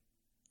 amen.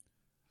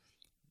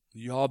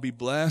 You all be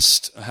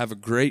blessed. Have a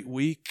great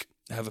week.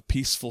 Have a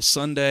peaceful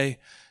Sunday.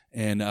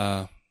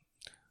 And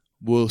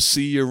we'll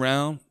see you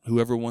around.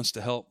 Whoever wants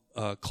to help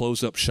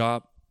close up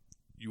shop,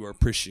 you are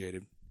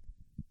appreciated.